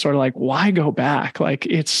 is just sort of like, why go back? Like,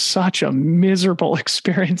 it's such a miserable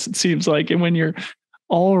experience, it seems like. And when you're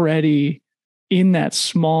already in that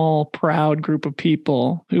small, proud group of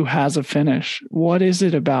people who has a finish, what is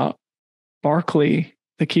it about Barkley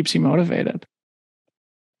that keeps you motivated?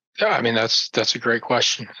 Yeah, I mean, that's a great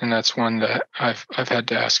question. And that's one that I've had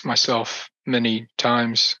to ask myself many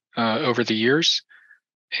times over the years.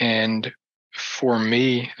 And for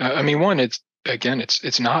me, I mean, one,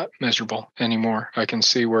 it's not miserable anymore. I can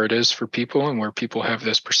see where it is for people and where people have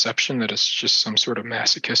this perception that it's just some sort of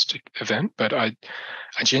masochistic event, but I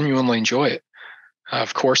genuinely enjoy it.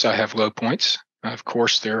 Of course, I have low points. Of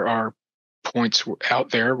course, there are points out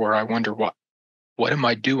there where I wonder, what am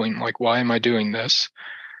I doing? Like, why am I doing this?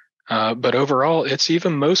 But overall, it's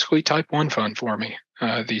even mostly type 1 fun for me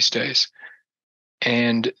these days.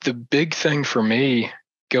 And the big thing for me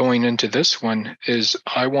going into this one is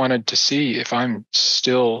I wanted to see if I'm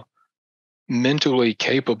still mentally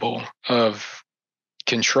capable of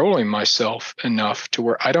controlling myself enough to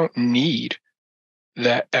where I don't need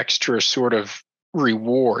that extra sort of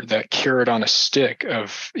reward, that carrot on a stick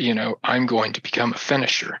of, I'm going to become a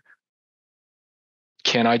finisher.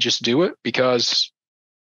 Can I just do it because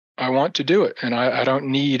I want to do it? And I don't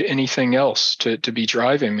need anything else to be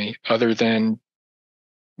driving me other than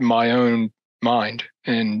my own mind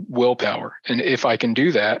and willpower. And if I can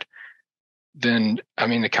do that, then I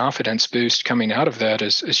mean, the confidence boost coming out of that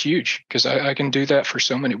is huge, because I can do that for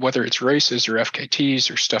so many, whether it's races or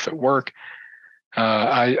FKTs or stuff at work.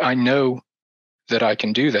 I know that I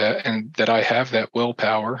can do that and that I have that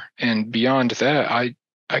willpower. And beyond that,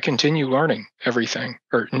 I continue learning everything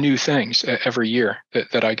or new things every year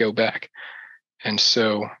that I go back. And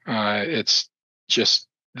so it's just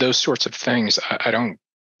those sorts of things I don't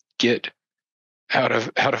get out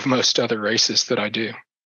of most other races that I do.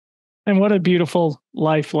 And what a beautiful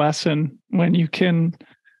life lesson when you can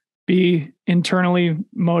be internally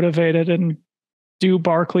motivated and do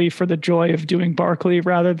Barkley for the joy of doing Barkley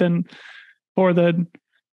rather than for the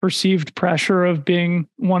perceived pressure of being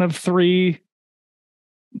one of 3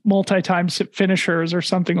 multi-time finishers or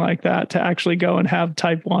something like that, to actually go and have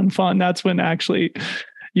type 1 fun. That's when actually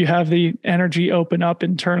you have the energy open up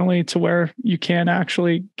internally to where you can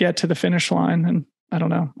actually get to the finish line. And I don't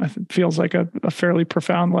know, it feels like a fairly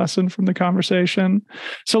profound lesson from the conversation.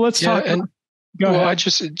 So let's talk. Go ahead. I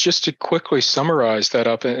just to quickly summarize that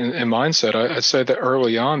up in mindset, I'd say that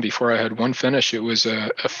early on, before I had one finish, it was a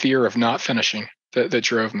fear of not finishing that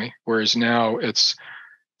drove me. Whereas now it's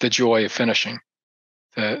the joy of finishing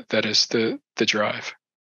that is the drive.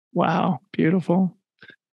 Wow. Beautiful.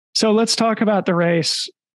 So let's talk about the race.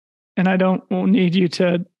 And I won't need you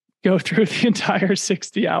to go through the entire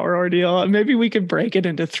 60-hour ordeal. Maybe we could break it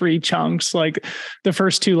into 3 chunks, like the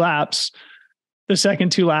first 2 laps, the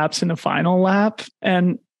second 2 laps, and the final lap.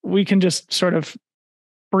 And we can just sort of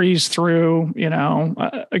breeze through,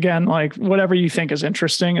 again, like whatever you think is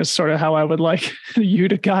interesting is sort of how I would like you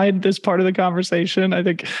to guide this part of the conversation. I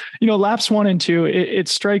think, laps 1 and 2, it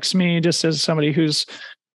strikes me, just as somebody who's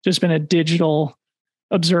just been a digital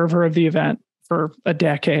observer of the event for a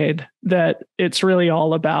decade, that it's really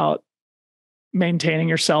all about maintaining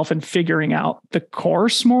yourself and figuring out the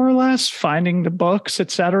course, more or less, finding the books, et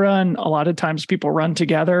cetera. And a lot of times people run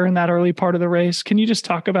together in that early part of the race. Can you just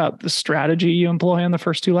talk about the strategy you employ on the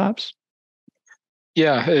first 2 laps?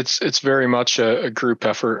 Yeah, it's very much a group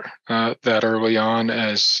effort that early on,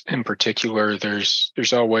 as in particular, there's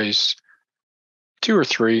always 2 or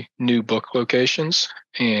 3 new book locations.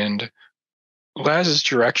 And Laz's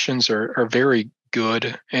directions are very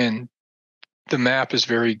good, and the map is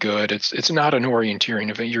very good. It's not an orienteering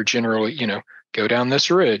event. You're generally, go down this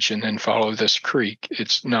ridge and then follow this creek.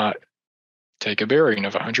 It's not take a bearing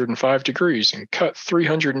of 105 degrees and cut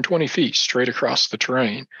 320 feet straight across the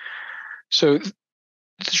terrain. So the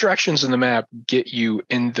directions in the map get you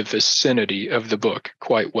in the vicinity of the book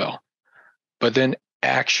quite well. But then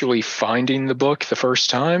actually finding the book the first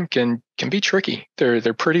time can be tricky.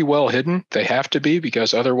 They're pretty well hidden. They have to be,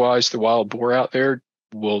 because otherwise the wild boar out there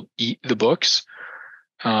will eat the books.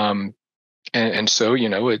 And so,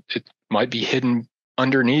 it might be hidden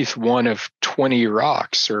underneath one of 20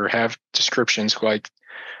 rocks, or have descriptions like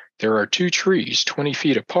there are 2 trees 20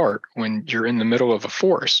 feet apart when you're in the middle of a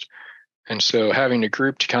forest. And so having a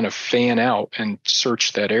group to kind of fan out and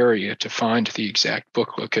search that area to find the exact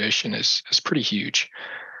book location is pretty huge.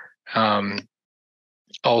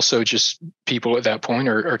 Also, just people at that point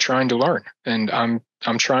are trying to learn, and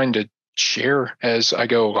I'm trying to share as I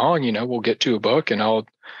go along. We'll get to a book, and I'll,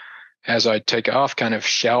 as I take off, kind of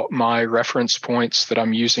shout my reference points that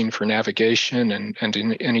I'm using for navigation and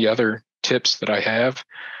any other tips that I have.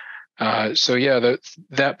 So yeah,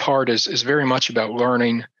 that part is very much about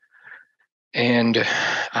learning and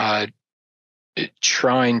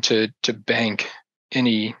trying to bank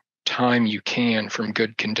any time you can from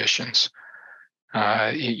good conditions.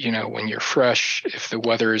 When you're fresh, if the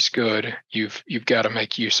weather is good, you've got to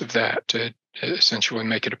make use of that to essentially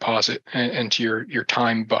make a deposit into your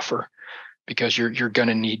time buffer, because you're going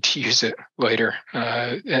to need to use it later,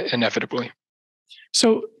 inevitably.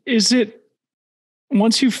 So is it,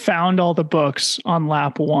 once you've found all the books on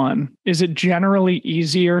lap 1, is it generally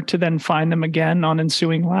easier to then find them again on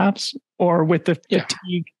ensuing laps, or with the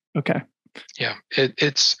fatigue? Okay. Yeah.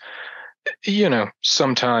 It's,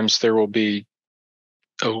 sometimes there will be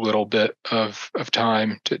a little bit of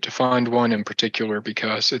time to find one in particular,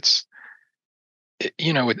 because it's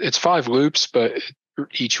 5 loops, but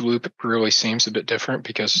each loop really seems a bit different,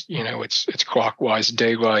 because it's clockwise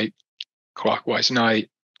daylight, clockwise night,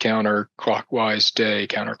 counterclockwise day,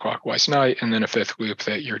 counterclockwise night, and then a 5th loop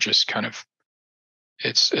that you're just kind of,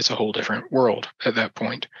 it's a whole different world at that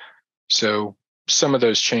point. So some of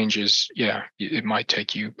those changes, it might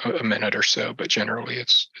take you a minute or so, but generally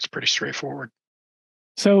it's pretty straightforward.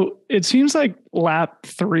 So it seems like lap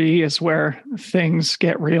 3 is where things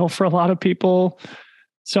get real for a lot of people.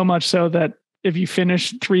 So much so that if you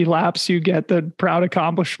finish 3 laps, you get the proud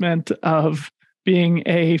accomplishment of being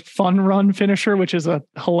a fun run finisher, which is a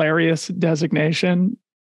hilarious designation.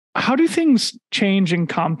 How do things change and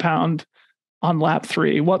compound on lap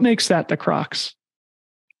 3? What makes that the crux?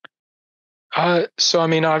 So,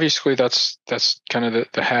 obviously that's kind of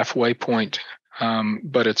the halfway point.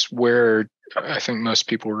 But it's where I think most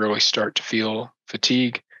people really start to feel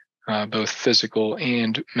fatigue, both physical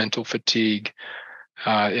and mental fatigue.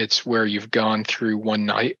 It's where you've gone through one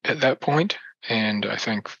night at that point. And I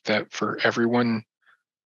think that for everyone,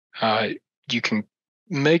 you can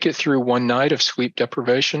make it through one night of sleep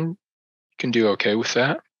deprivation. You can do okay with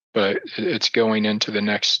that, but it's going into the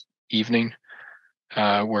next evening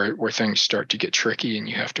where things start to get tricky, and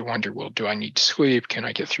you have to wonder, well, do I need to sleep? Can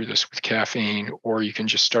I get through this with caffeine? Or you can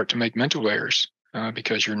just start to make mental errors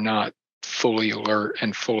because you're not fully alert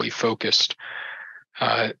and fully focused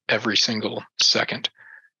every single second.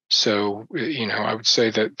 So, I would say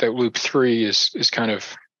that loop 3 is kind of,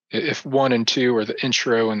 if 1 and 2 are the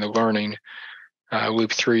intro and the learning,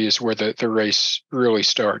 loop 3 is where the race really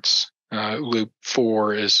starts. Loop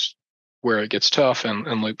 4 is where it gets tough,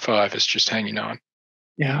 and loop 5 is just hanging on.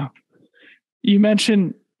 Yeah. You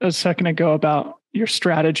mentioned a second ago about your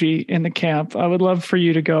strategy in the camp. I would love for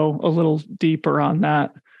you to go a little deeper on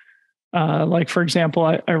that. Like, for example,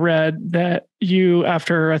 I read that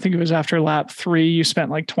I think it was after lap 3, you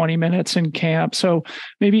spent like 20 minutes in camp. So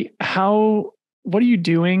maybe what are you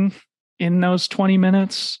doing in those 20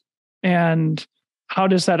 minutes? And how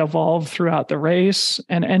does that evolve throughout the race?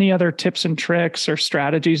 And any other tips and tricks or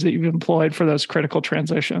strategies that you've employed for those critical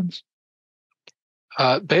transitions?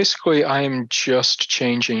 Basically, I am just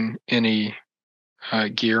changing any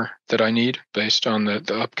gear that I need based on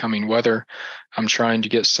the upcoming weather. I'm trying to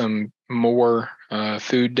get some more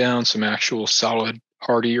food down, some actual solid,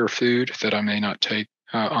 heartier food that I may not take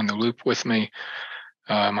on the loop with me.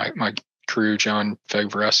 My crew, John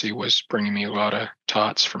Fegvaresi, was bringing me a lot of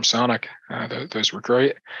tots from Sonic. Those were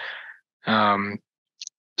great.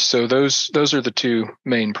 So those are the 2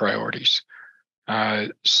 main priorities.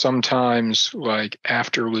 Sometimes, like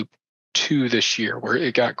after loop 2 this year, where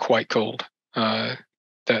it got quite cold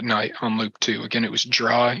that night on loop 2. Again, it was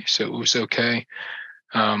dry, so it was okay.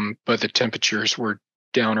 But the temperatures were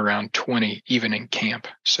down around 20, even in camp.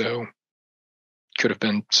 So could have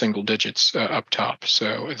been single digits up top.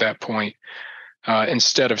 So at that point,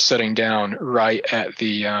 instead of sitting down right at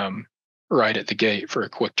the gate for a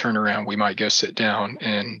quick turnaround, we might go sit down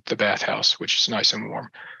in the bathhouse, which is nice and warm,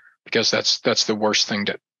 because that's the worst thing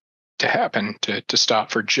to happen, to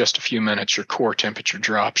stop for just a few minutes. Your core temperature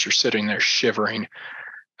drops. You're sitting there shivering.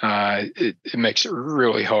 It makes it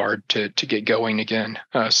really hard to get going again,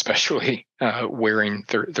 especially wearing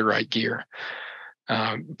the right gear.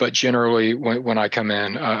 But generally, when I come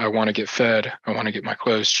in, I want to get fed. I want to get my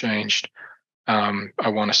clothes changed. I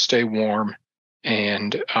want to stay warm,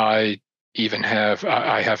 and I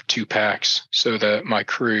have 2 packs so that my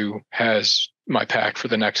crew has my pack for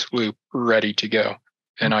the next loop ready to go,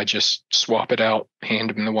 and I just swap it out,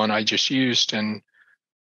 hand them the one I just used, and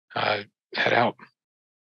head out.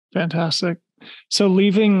 Fantastic. So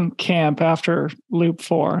leaving camp after loop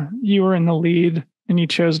 4, you were in the lead and you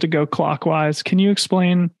chose to go clockwise. Can you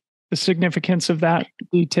explain the significance of that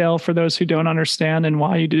detail for those who don't understand, and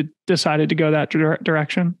why you decided to go that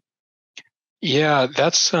direction? Yeah,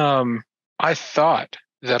 that's I thought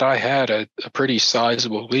that I had a pretty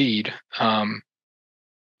sizable lead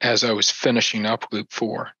as I was finishing up loop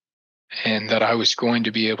 4, and that I was going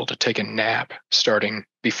to be able to take a nap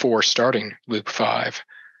before starting loop 5.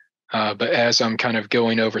 But as I'm kind of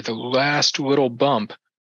going over the last little bump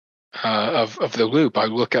of the loop, I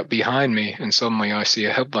look up behind me, and suddenly I see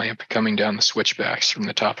a headlamp coming down the switchbacks from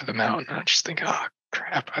the top of the mountain. I just think, oh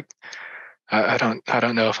crap, I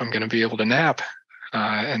don't know if I'm going to be able to nap.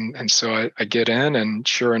 And so I get in, and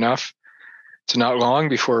sure enough, it's not long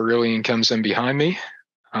before Aurelian comes in behind me.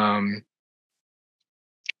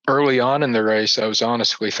 Early on in the race, I was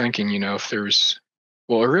honestly thinking, if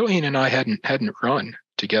Aurelian and I hadn't run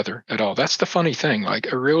together at all. That's the funny thing.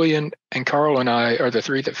 Like, Aurelian and Carl and I are the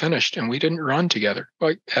 3 that finished, and we didn't run together,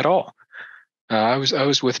 like, at all. I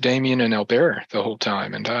was with Damien and Albert the whole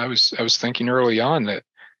time, and I was thinking early on that,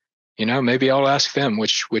 maybe I'll ask them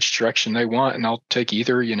which direction they want, and I'll take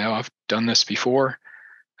either. I've done this before,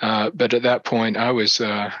 but at that point, I was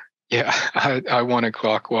I wanted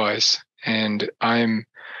clockwise, and I'm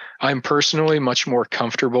personally much more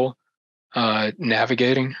comfortable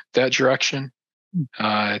navigating that direction.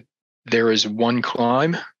 There is one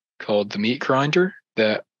climb called the Meat Grinder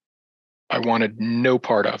that I wanted no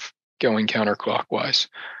part of going counterclockwise,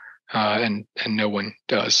 and no one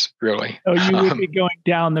does really. Oh, you would be going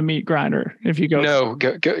down the Meat Grinder if you go? No,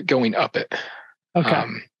 going up it. Okay.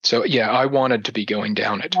 So yeah, I wanted to be going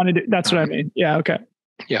down it. That's what I mean. Yeah. Okay.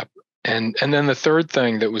 Yeah. And then the third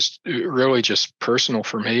thing that was really just personal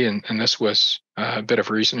for me, and this was a bit of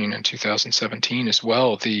reasoning in 2017 as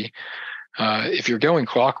well. If you're going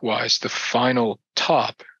clockwise, the final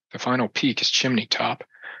peak is Chimney Top.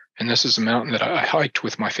 And this is a mountain that I hiked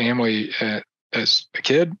with my family as a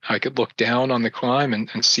kid. I could look down on the climb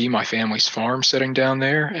and see my family's farm sitting down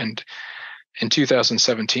there. And in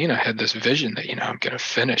 2017, I had this vision that, I'm going to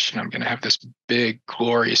finish, and I'm going to have this big,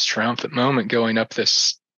 glorious, triumphant moment going up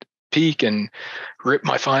this peak and rip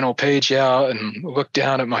my final page out and look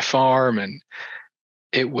down at my farm. And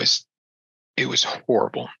it was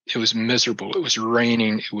horrible. It was miserable. It was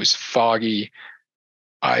raining. It was foggy.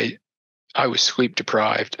 I was sleep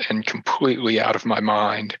deprived and completely out of my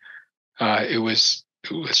mind. It was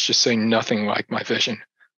just saying nothing like my vision.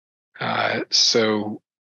 So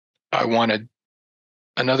I wanted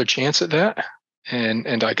another chance at that,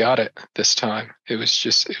 and I got it this time. It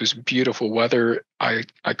was beautiful weather. I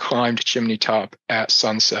climbed Chimney Top at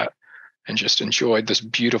sunset and just enjoyed this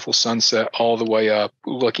beautiful sunset all the way up,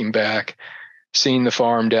 looking back, seeing the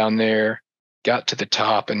farm down there. Got to the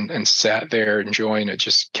top and sat there enjoying it,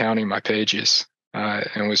 just counting my pages.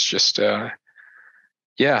 And was just, I'm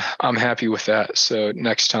happy with that. So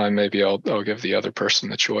next time, maybe I'll give the other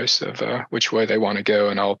person the choice of which way they want to go,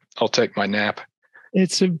 and I'll take my nap.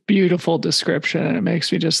 It's a beautiful description, and it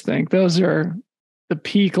makes me just think those are the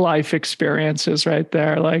peak life experiences right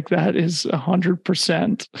there. Like, that is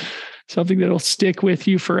 100% something that'll stick with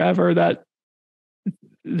you forever.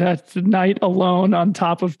 That night alone on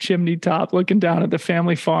top of Chimney Top, looking down at the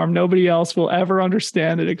family farm. Nobody else will ever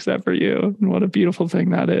understand it except for you. And what a beautiful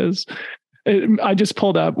thing that is. I just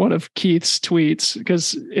pulled up one of Keith's tweets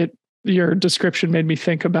because your description made me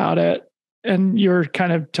think about it. And you're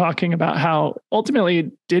kind of talking about how ultimately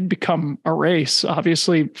it did become a race.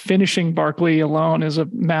 Obviously, finishing Barkley alone is a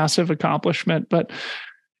massive accomplishment, but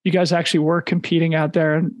you guys actually were competing out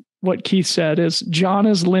there. And what Keith said is John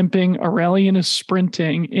is limping, Aurelian is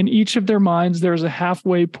sprinting. In each of their minds, there's a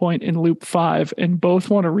halfway point in loop 5, and both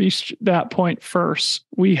want to reach that point first.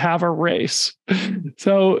 We have a race.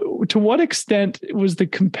 So to what extent was the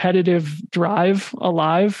competitive drive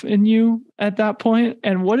alive in you at that point?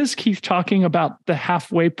 And what is Keith talking about the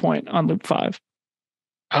halfway point on loop 5?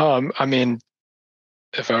 I mean,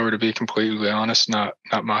 if I were to be completely honest, not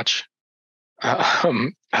much.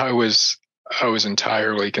 I was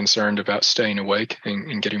entirely concerned about staying awake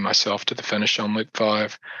and getting myself to the finish on loop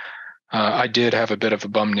 5. I did have a bit of a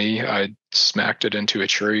bum knee. I smacked it into a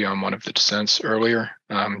tree on one of the descents earlier.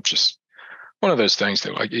 Just one of those things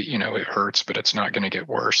that, like, it hurts, but it's not going to get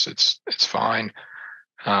worse. It's fine.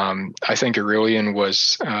 I think Aurelian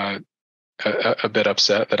was a bit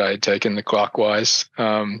upset that I had taken the clockwise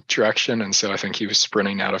direction, and so I think he was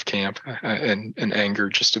sprinting out of camp and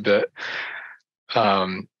angered just a bit.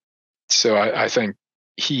 So I think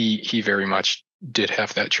he very much did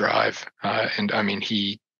have that drive, and I mean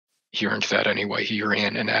he earned that anyway. He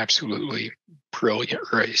ran an absolutely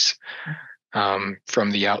brilliant race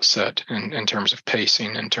from the outset, in terms of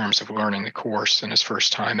pacing, in terms of learning the course, and his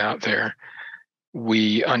first time out there.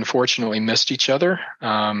 We unfortunately missed each other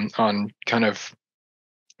on kind of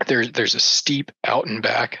there's a steep out and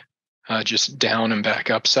back, just down and back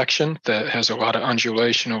up section that has a lot of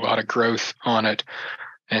undulation, a lot of growth on it.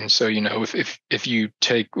 And so, if you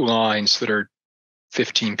take lines that are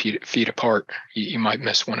 15 feet apart, you might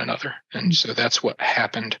miss one another. And so that's what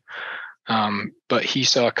happened. But he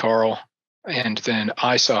saw Carl, and then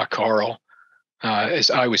I saw Carl as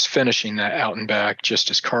I was finishing that out and back, just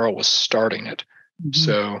as Carl was starting it. Mm-hmm.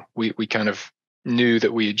 So we kind of knew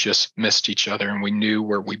that we had just missed each other, and we knew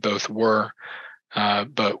where we both were.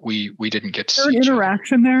 But we didn't get to see each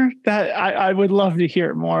interaction there. That I would love to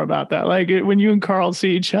hear more about that. Like when you and Carl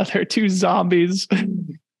see each other, two zombies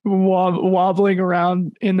wobbling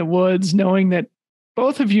around in the woods, knowing that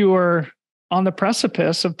both of you are on the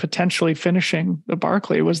precipice of potentially finishing the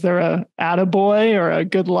Barkley. Was there a attaboy or a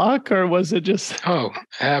good luck, or was it just? Oh,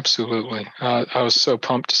 absolutely. I was so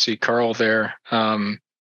pumped to see Carl there.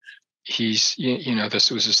 He's,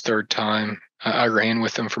 this was his third time. I ran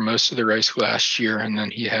with him for most of the race last year, and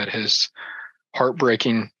then he had his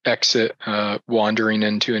heartbreaking exit, wandering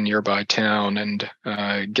into a nearby town and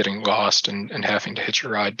getting lost and having to hitch a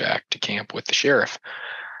ride back to camp with the sheriff.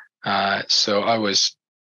 So I was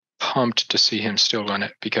pumped to see him still in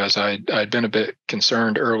it, because I'd been a bit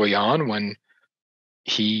concerned early on when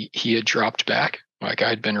he had dropped back. Like,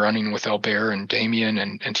 I'd been running with Albert and Damien,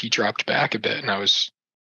 and he dropped back a bit, and I was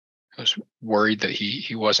worried that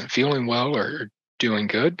he wasn't feeling well or doing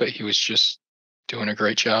good, but he was just doing a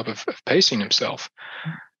great job of pacing himself.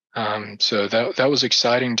 So that was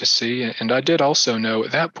exciting to see. And I did also know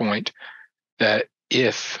at that point that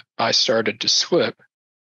if I started to slip,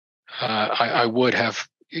 I would have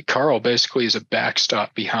Carl basically as a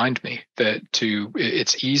backstop behind me.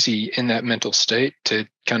 It's easy in that mental state to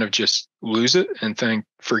kind of just lose it and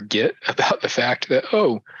forget about the fact that,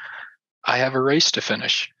 I have a race to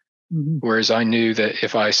finish. Mm-hmm. Whereas I knew that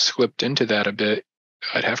if I slipped into that a bit,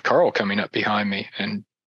 I'd have Carl coming up behind me and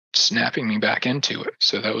snapping me back into it.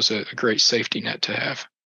 So that was a great safety net to have.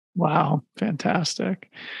 Wow. Fantastic.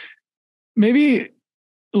 Maybe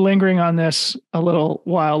lingering on this a little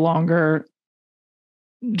while longer,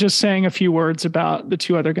 just saying a few words about the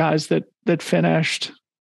two other guys that finished.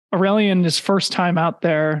 Aurelian, his first time out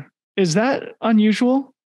there. Is that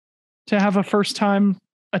unusual to have a first time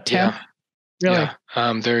attempt? Yeah. Really?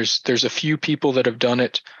 Yeah. There's a few people that have done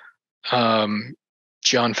it. John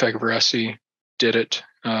Fegbaresi did it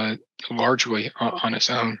largely on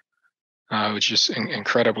his own, which is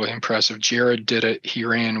incredibly impressive. Jared did it. He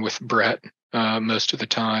ran with Brett most of the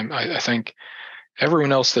time. I think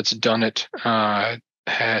everyone else that's done it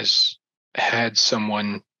has had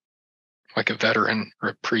someone like a veteran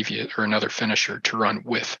or another finisher to run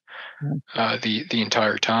with the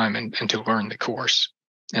entire time and to learn the course.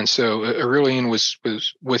 And so Aurelian was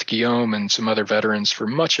with Guillaume and some other veterans for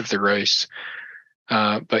much of the race,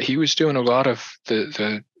 but he was doing a lot of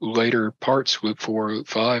the later parts, loop 4, loop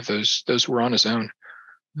 5. Those were on his own,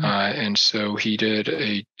 and so he did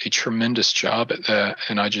a tremendous job at that.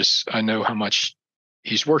 And I know how much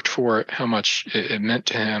he's worked for it, how much it meant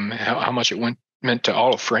to him, how much it meant to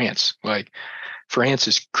all of France. Like, France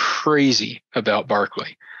is crazy about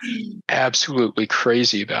Barkley. Absolutely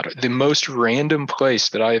crazy about it. The most random place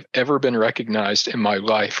that I have ever been recognized in my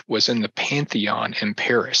life was in the Pantheon in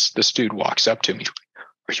Paris. This dude walks up to me,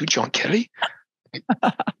 "Are you John Kelly?"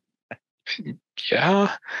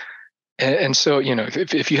 Yeah. And so,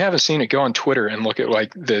 if you haven't seen it, go on Twitter and look at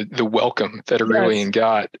like the welcome that Aurelian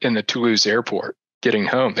got in the Toulouse airport getting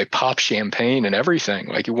home. They pop champagne and everything,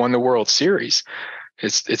 like he won the World Series.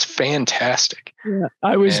 It's fantastic. Yeah,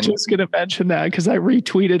 I was just going to mention that because I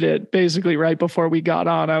retweeted it basically right before we got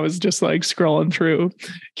on. I was just like scrolling through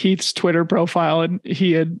Keith's Twitter profile, and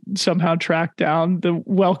he had somehow tracked down the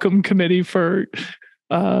welcome committee for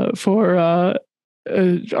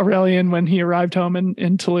Aurelian when he arrived home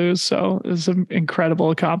in Toulouse. So it was an incredible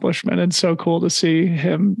accomplishment, and so cool to see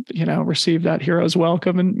him, receive that hero's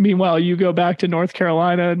welcome. And meanwhile, you go back to North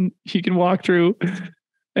Carolina and he can walk through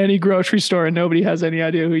any grocery store and nobody has any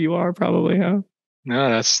idea who you are, probably, huh? No,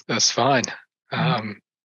 that's fine.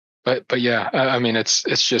 But yeah, I mean,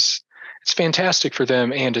 it's fantastic for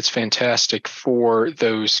them, and it's fantastic for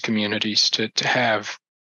those communities to have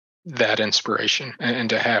that inspiration and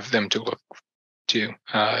to have them to look to.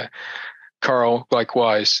 Carl,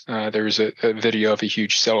 likewise, there was a video of a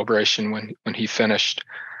huge celebration when he finished,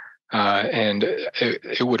 and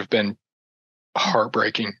it would have been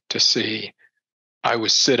heartbreaking to see. I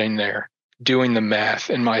was sitting there doing the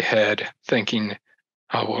math in my head, thinking,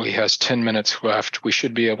 oh, well, he has 10 minutes left. We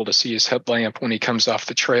should be able to see his headlamp when he comes off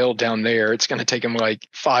the trail down there. It's going to take him like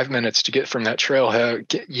 5 minutes to get from that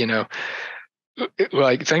trailhead,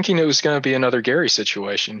 like thinking it was going to be another Gary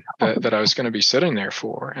situation that I was going to be sitting there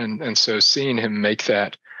for. And so seeing him make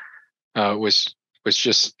that was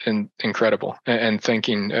just incredible. And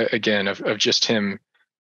thinking again of just him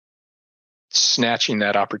snatching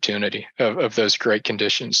that opportunity of those great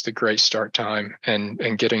conditions, the great start time, and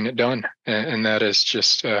getting it done. And that is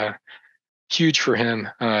just huge for him,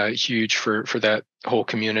 huge for that whole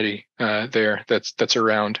community there that's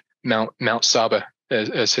around Mount Saba,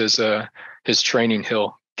 as his training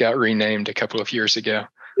hill got renamed a couple of years ago.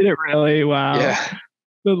 Did it really? Wow. Yeah.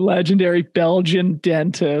 The legendary Belgian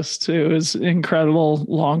dentist who is incredible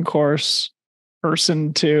long course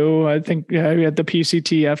person too. I think we had the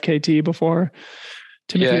PCT, FKT before.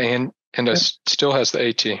 Timothy. Yeah, and it still has the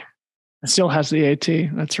AT. It still has the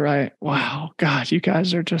AT. That's right. Wow. God, you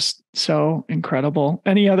guys are just so incredible.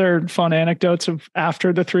 Any other fun anecdotes of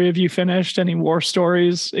after the three of you finished? Any war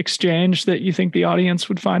stories exchanged that you think the audience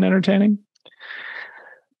would find entertaining?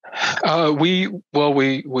 We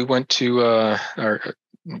went to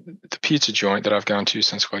the pizza joint that I've gone to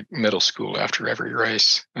since like middle school after every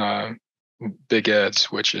race. Big Ed's,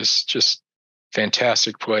 which is just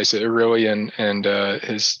fantastic place. Aurelian and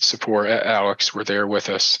his support, Alex, were there with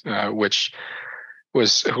us, which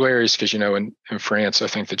was hilarious because, in France, I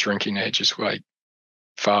think the drinking age is like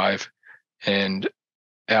 5, and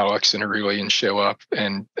Alex and Aurelian show up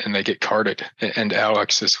and they get carted. And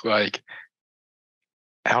Alex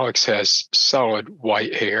has solid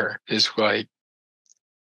white hair, is like,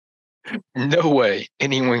 no way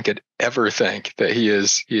anyone could ever think that he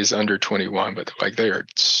is under 21, but like they are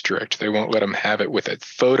strict. They won't let him have it with a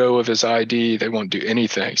photo of his ID. They won't do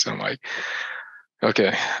anything. So I'm like,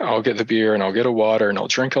 okay, I'll get the beer and I'll get a water and I'll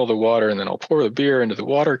drink all the water and then I'll pour the beer into the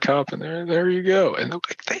water cup and there you go. And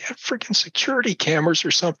like they have freaking security cameras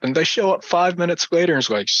or something. They show up 5 minutes later and it's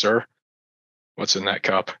like, sir, what's in that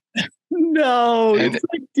cup? No, it's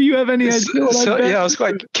like, do you have any idea? I was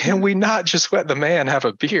like, can we not just let the man have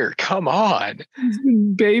a beer? Come on. He's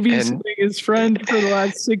been babysitting his friend for the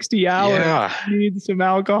last 60 hours. Yeah. He needs some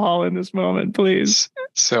alcohol in this moment, please.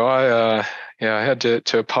 So I had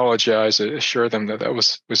to apologize, assure them that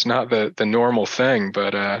was not the normal thing,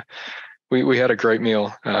 but we had a great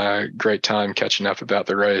meal, great time catching up about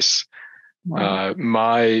the race. Wow.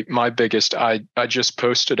 My biggest, I just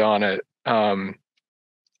posted on it.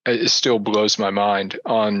 It still blows my mind.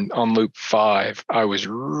 On loop 5, I was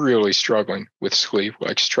really struggling with sleep,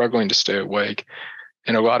 like struggling to stay awake.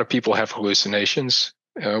 And a lot of people have hallucinations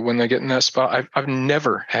when they get in that spot. I've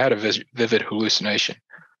never had a vivid hallucination,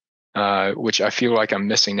 which I feel like I'm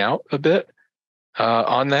missing out a bit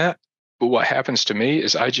on that. But what happens to me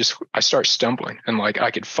is I start stumbling, and like I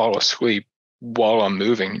could fall asleep while I'm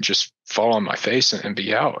moving, just fall on my face and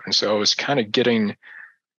be out. And so I was kind of getting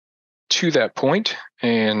to that point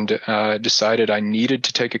and decided I needed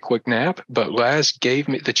to take a quick nap, but Laz gave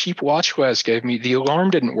me the cheap watch. Laz gave me, the alarm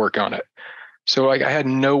didn't work on it. So like I had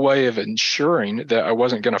no way of ensuring that I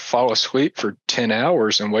wasn't going to fall asleep for 10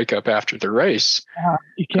 hours and wake up after the race.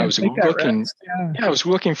 You can't I was looking, I was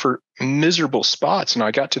looking for miserable spots, and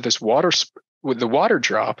I got to this with the water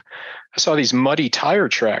drop. I saw these muddy tire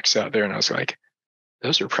tracks out there, and I was like,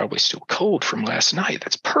 those are probably still cold from last night.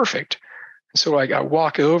 That's perfect. So I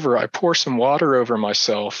walk over, I pour some water over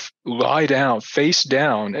myself, lie down, face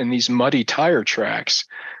down in these muddy tire tracks.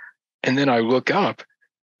 And then I look up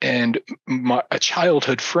and a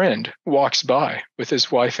childhood friend walks by with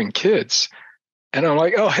his wife and kids, and I'm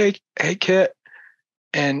like, "Oh, hey, Kit,"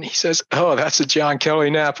 and he says, "Oh, that's a John Kelly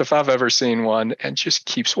nap if I've ever seen one," and just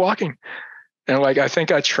keeps walking. And like, I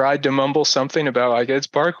think I tried to mumble something about like, it's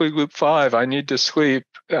Barkley Loop 5, I need to sleep,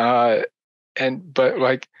 but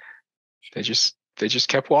like, they just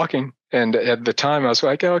kept walking. And at the time, I was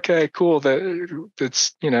like, okay, cool.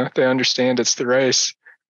 That's they understand it's the race.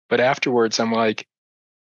 But afterwards, I'm like,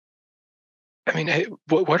 I mean, hey,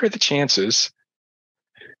 what are the chances?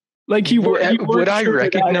 Like would I sure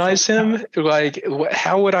recognize him? Like,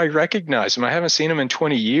 how would I recognize him? I haven't seen him in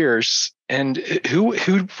 20 years. And who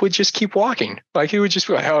would just keep walking? Like, he would just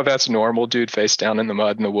be like, oh, that's normal, dude, face down in the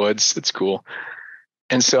mud in the woods. It's cool.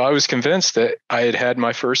 And so I was convinced that I had had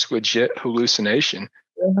my first legit hallucination.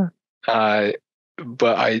 Yeah.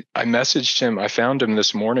 But I messaged him. I found him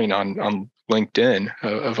this morning on LinkedIn,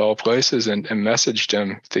 of all places, and messaged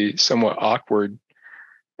him the somewhat awkward,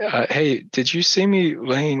 hey, did you see me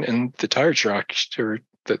laying in the tire tracks, or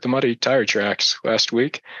the muddy tire tracks last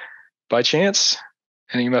week by chance?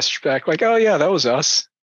 And he messaged back like, oh yeah, that was us.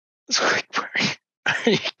 It's like, are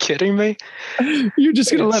you kidding me? You're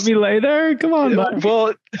just going to let me lay there? Come on, buddy.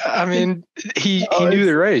 Well, I mean, he knew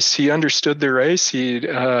the race. He understood the race.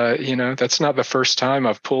 That's not the first time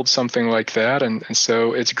I've pulled something like that. And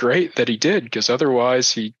so it's great that he did, because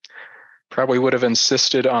otherwise he probably would have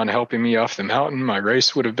insisted on helping me off the mountain. My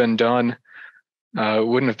race would have been done.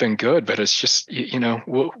 Wouldn't have been good, but it's just,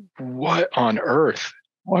 what on earth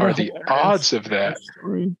are the odds of that?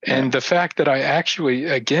 Yeah. And the fact that I actually,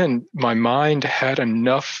 again, my mind had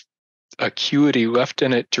enough acuity left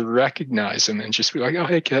in it to recognize him and just be like, oh,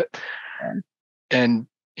 hey, Kit. And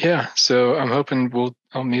yeah, so I'm hoping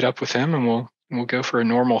I'll meet up with him, and we'll go for a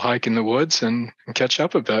normal hike in the woods and catch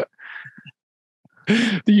up a bit.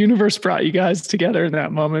 The universe brought you guys together in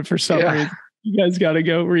that moment for some reason. You guys got to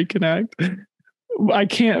go reconnect. I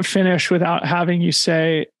can't finish without having you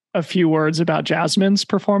say a few words about Jasmine's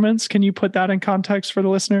performance. Can you put that in context for the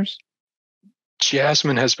listeners?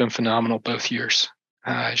 Jasmine has been phenomenal both years.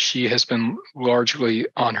 She has been largely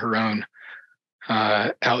on her own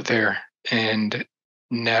out there, and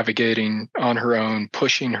navigating on her own,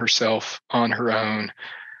 pushing herself on her own.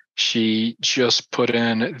 She just put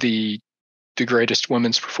in the greatest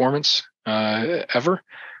women's performance ever.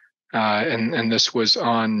 And this was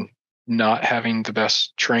on not having the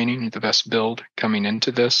best training, the best build coming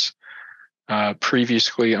into this.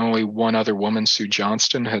 Previously, only one other woman, Sue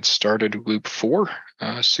Johnston, had started Loop 4.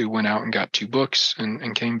 Sue went out and got 2 books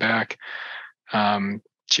and came back.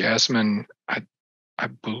 Jasmine, I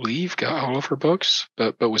believe, got all of her books,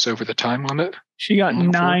 but was over the time limit. She got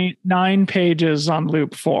nine pages on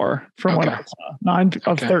Loop 4 from what I saw. 9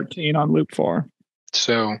 of 13 on Loop 4.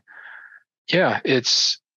 So, yeah,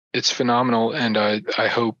 it's phenomenal, and I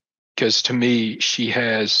hope, because to me she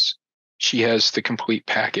has the complete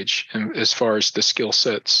package, and as far as the skill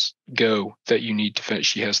sets go that you need to finish.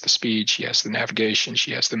 She has the speed, she has the navigation,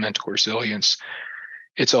 she has the mental resilience.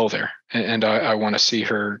 It's all there, and I want to see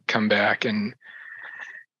her come back and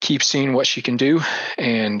keep seeing what she can do.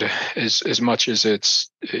 And as much as it's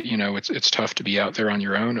tough to be out there on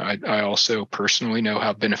your own, I also personally know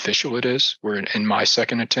how beneficial it is. Where in my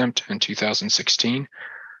second attempt in 2016,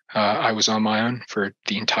 I was on my own for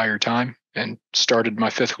the entire time and started my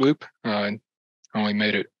 5th loop, and only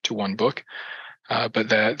made it to 1 book. But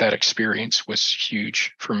that experience was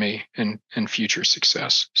huge for me in future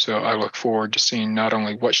success. So I look forward to seeing not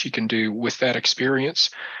only what she can do with that experience,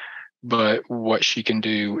 but what she can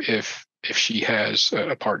do if she has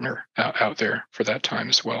a partner out there for that time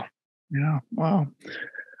as well. Yeah. Wow.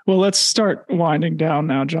 Well, let's start winding down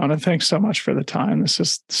now, John. And thanks so much for the time. This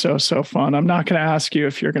is so fun. I'm not going to ask you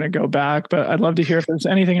if you're going to go back, but I'd love to hear if there's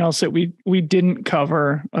anything else that we didn't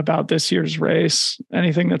cover about this year's race,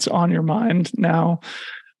 anything that's on your mind now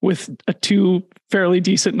with 2 fairly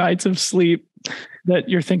decent nights of sleep that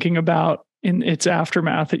you're thinking about in its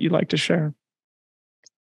aftermath that you'd like to share.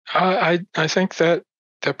 I think that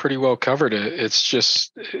pretty well covered it. It's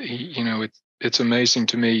just, it's amazing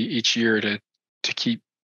to me each year to keep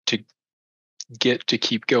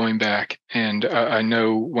going back. And I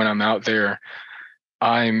know when I'm out there,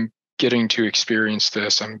 I'm getting to experience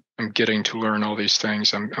this. I'm getting to learn all these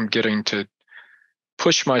things. I'm getting to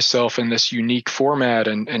push myself in this unique format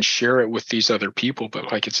and share it with these other people.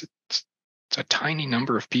 But like, it's a tiny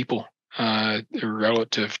number of people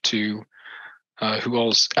relative to who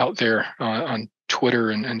all's out there on Twitter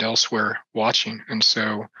and elsewhere watching. And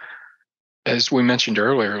so as we mentioned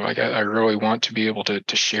earlier, like I really want to be able to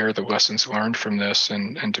share the lessons learned from this,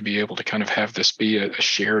 and to be able to kind of have this be a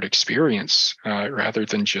shared experience rather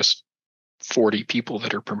than just 40 people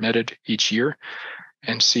that are permitted each year,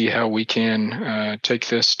 and see how we can take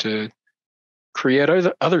this to create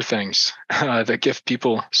other things that give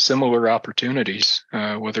people similar opportunities,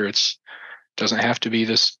 whether it's doesn't have to be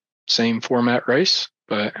this same format race,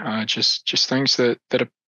 but just things that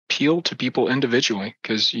appeal to people individually,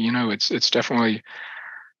 because it's definitely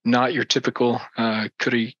not your typical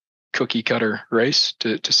cookie cutter race,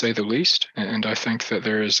 to say the least. And I think that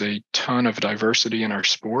there is a ton of diversity in our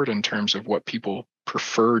sport in terms of what people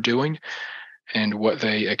prefer doing and what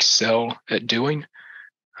they excel at doing.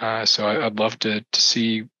 So I'd love to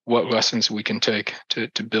see what lessons we can take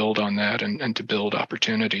to build on that, and to build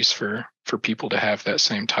opportunities for people to have that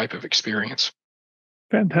same type of experience.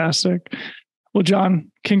 Fantastic. Well, John,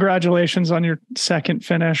 congratulations on your second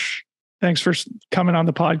finish. Thanks for coming on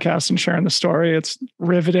the podcast and sharing the story. It's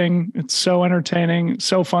riveting. It's so entertaining,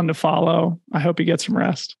 so fun to follow. I hope you get some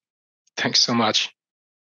rest. Thanks so much.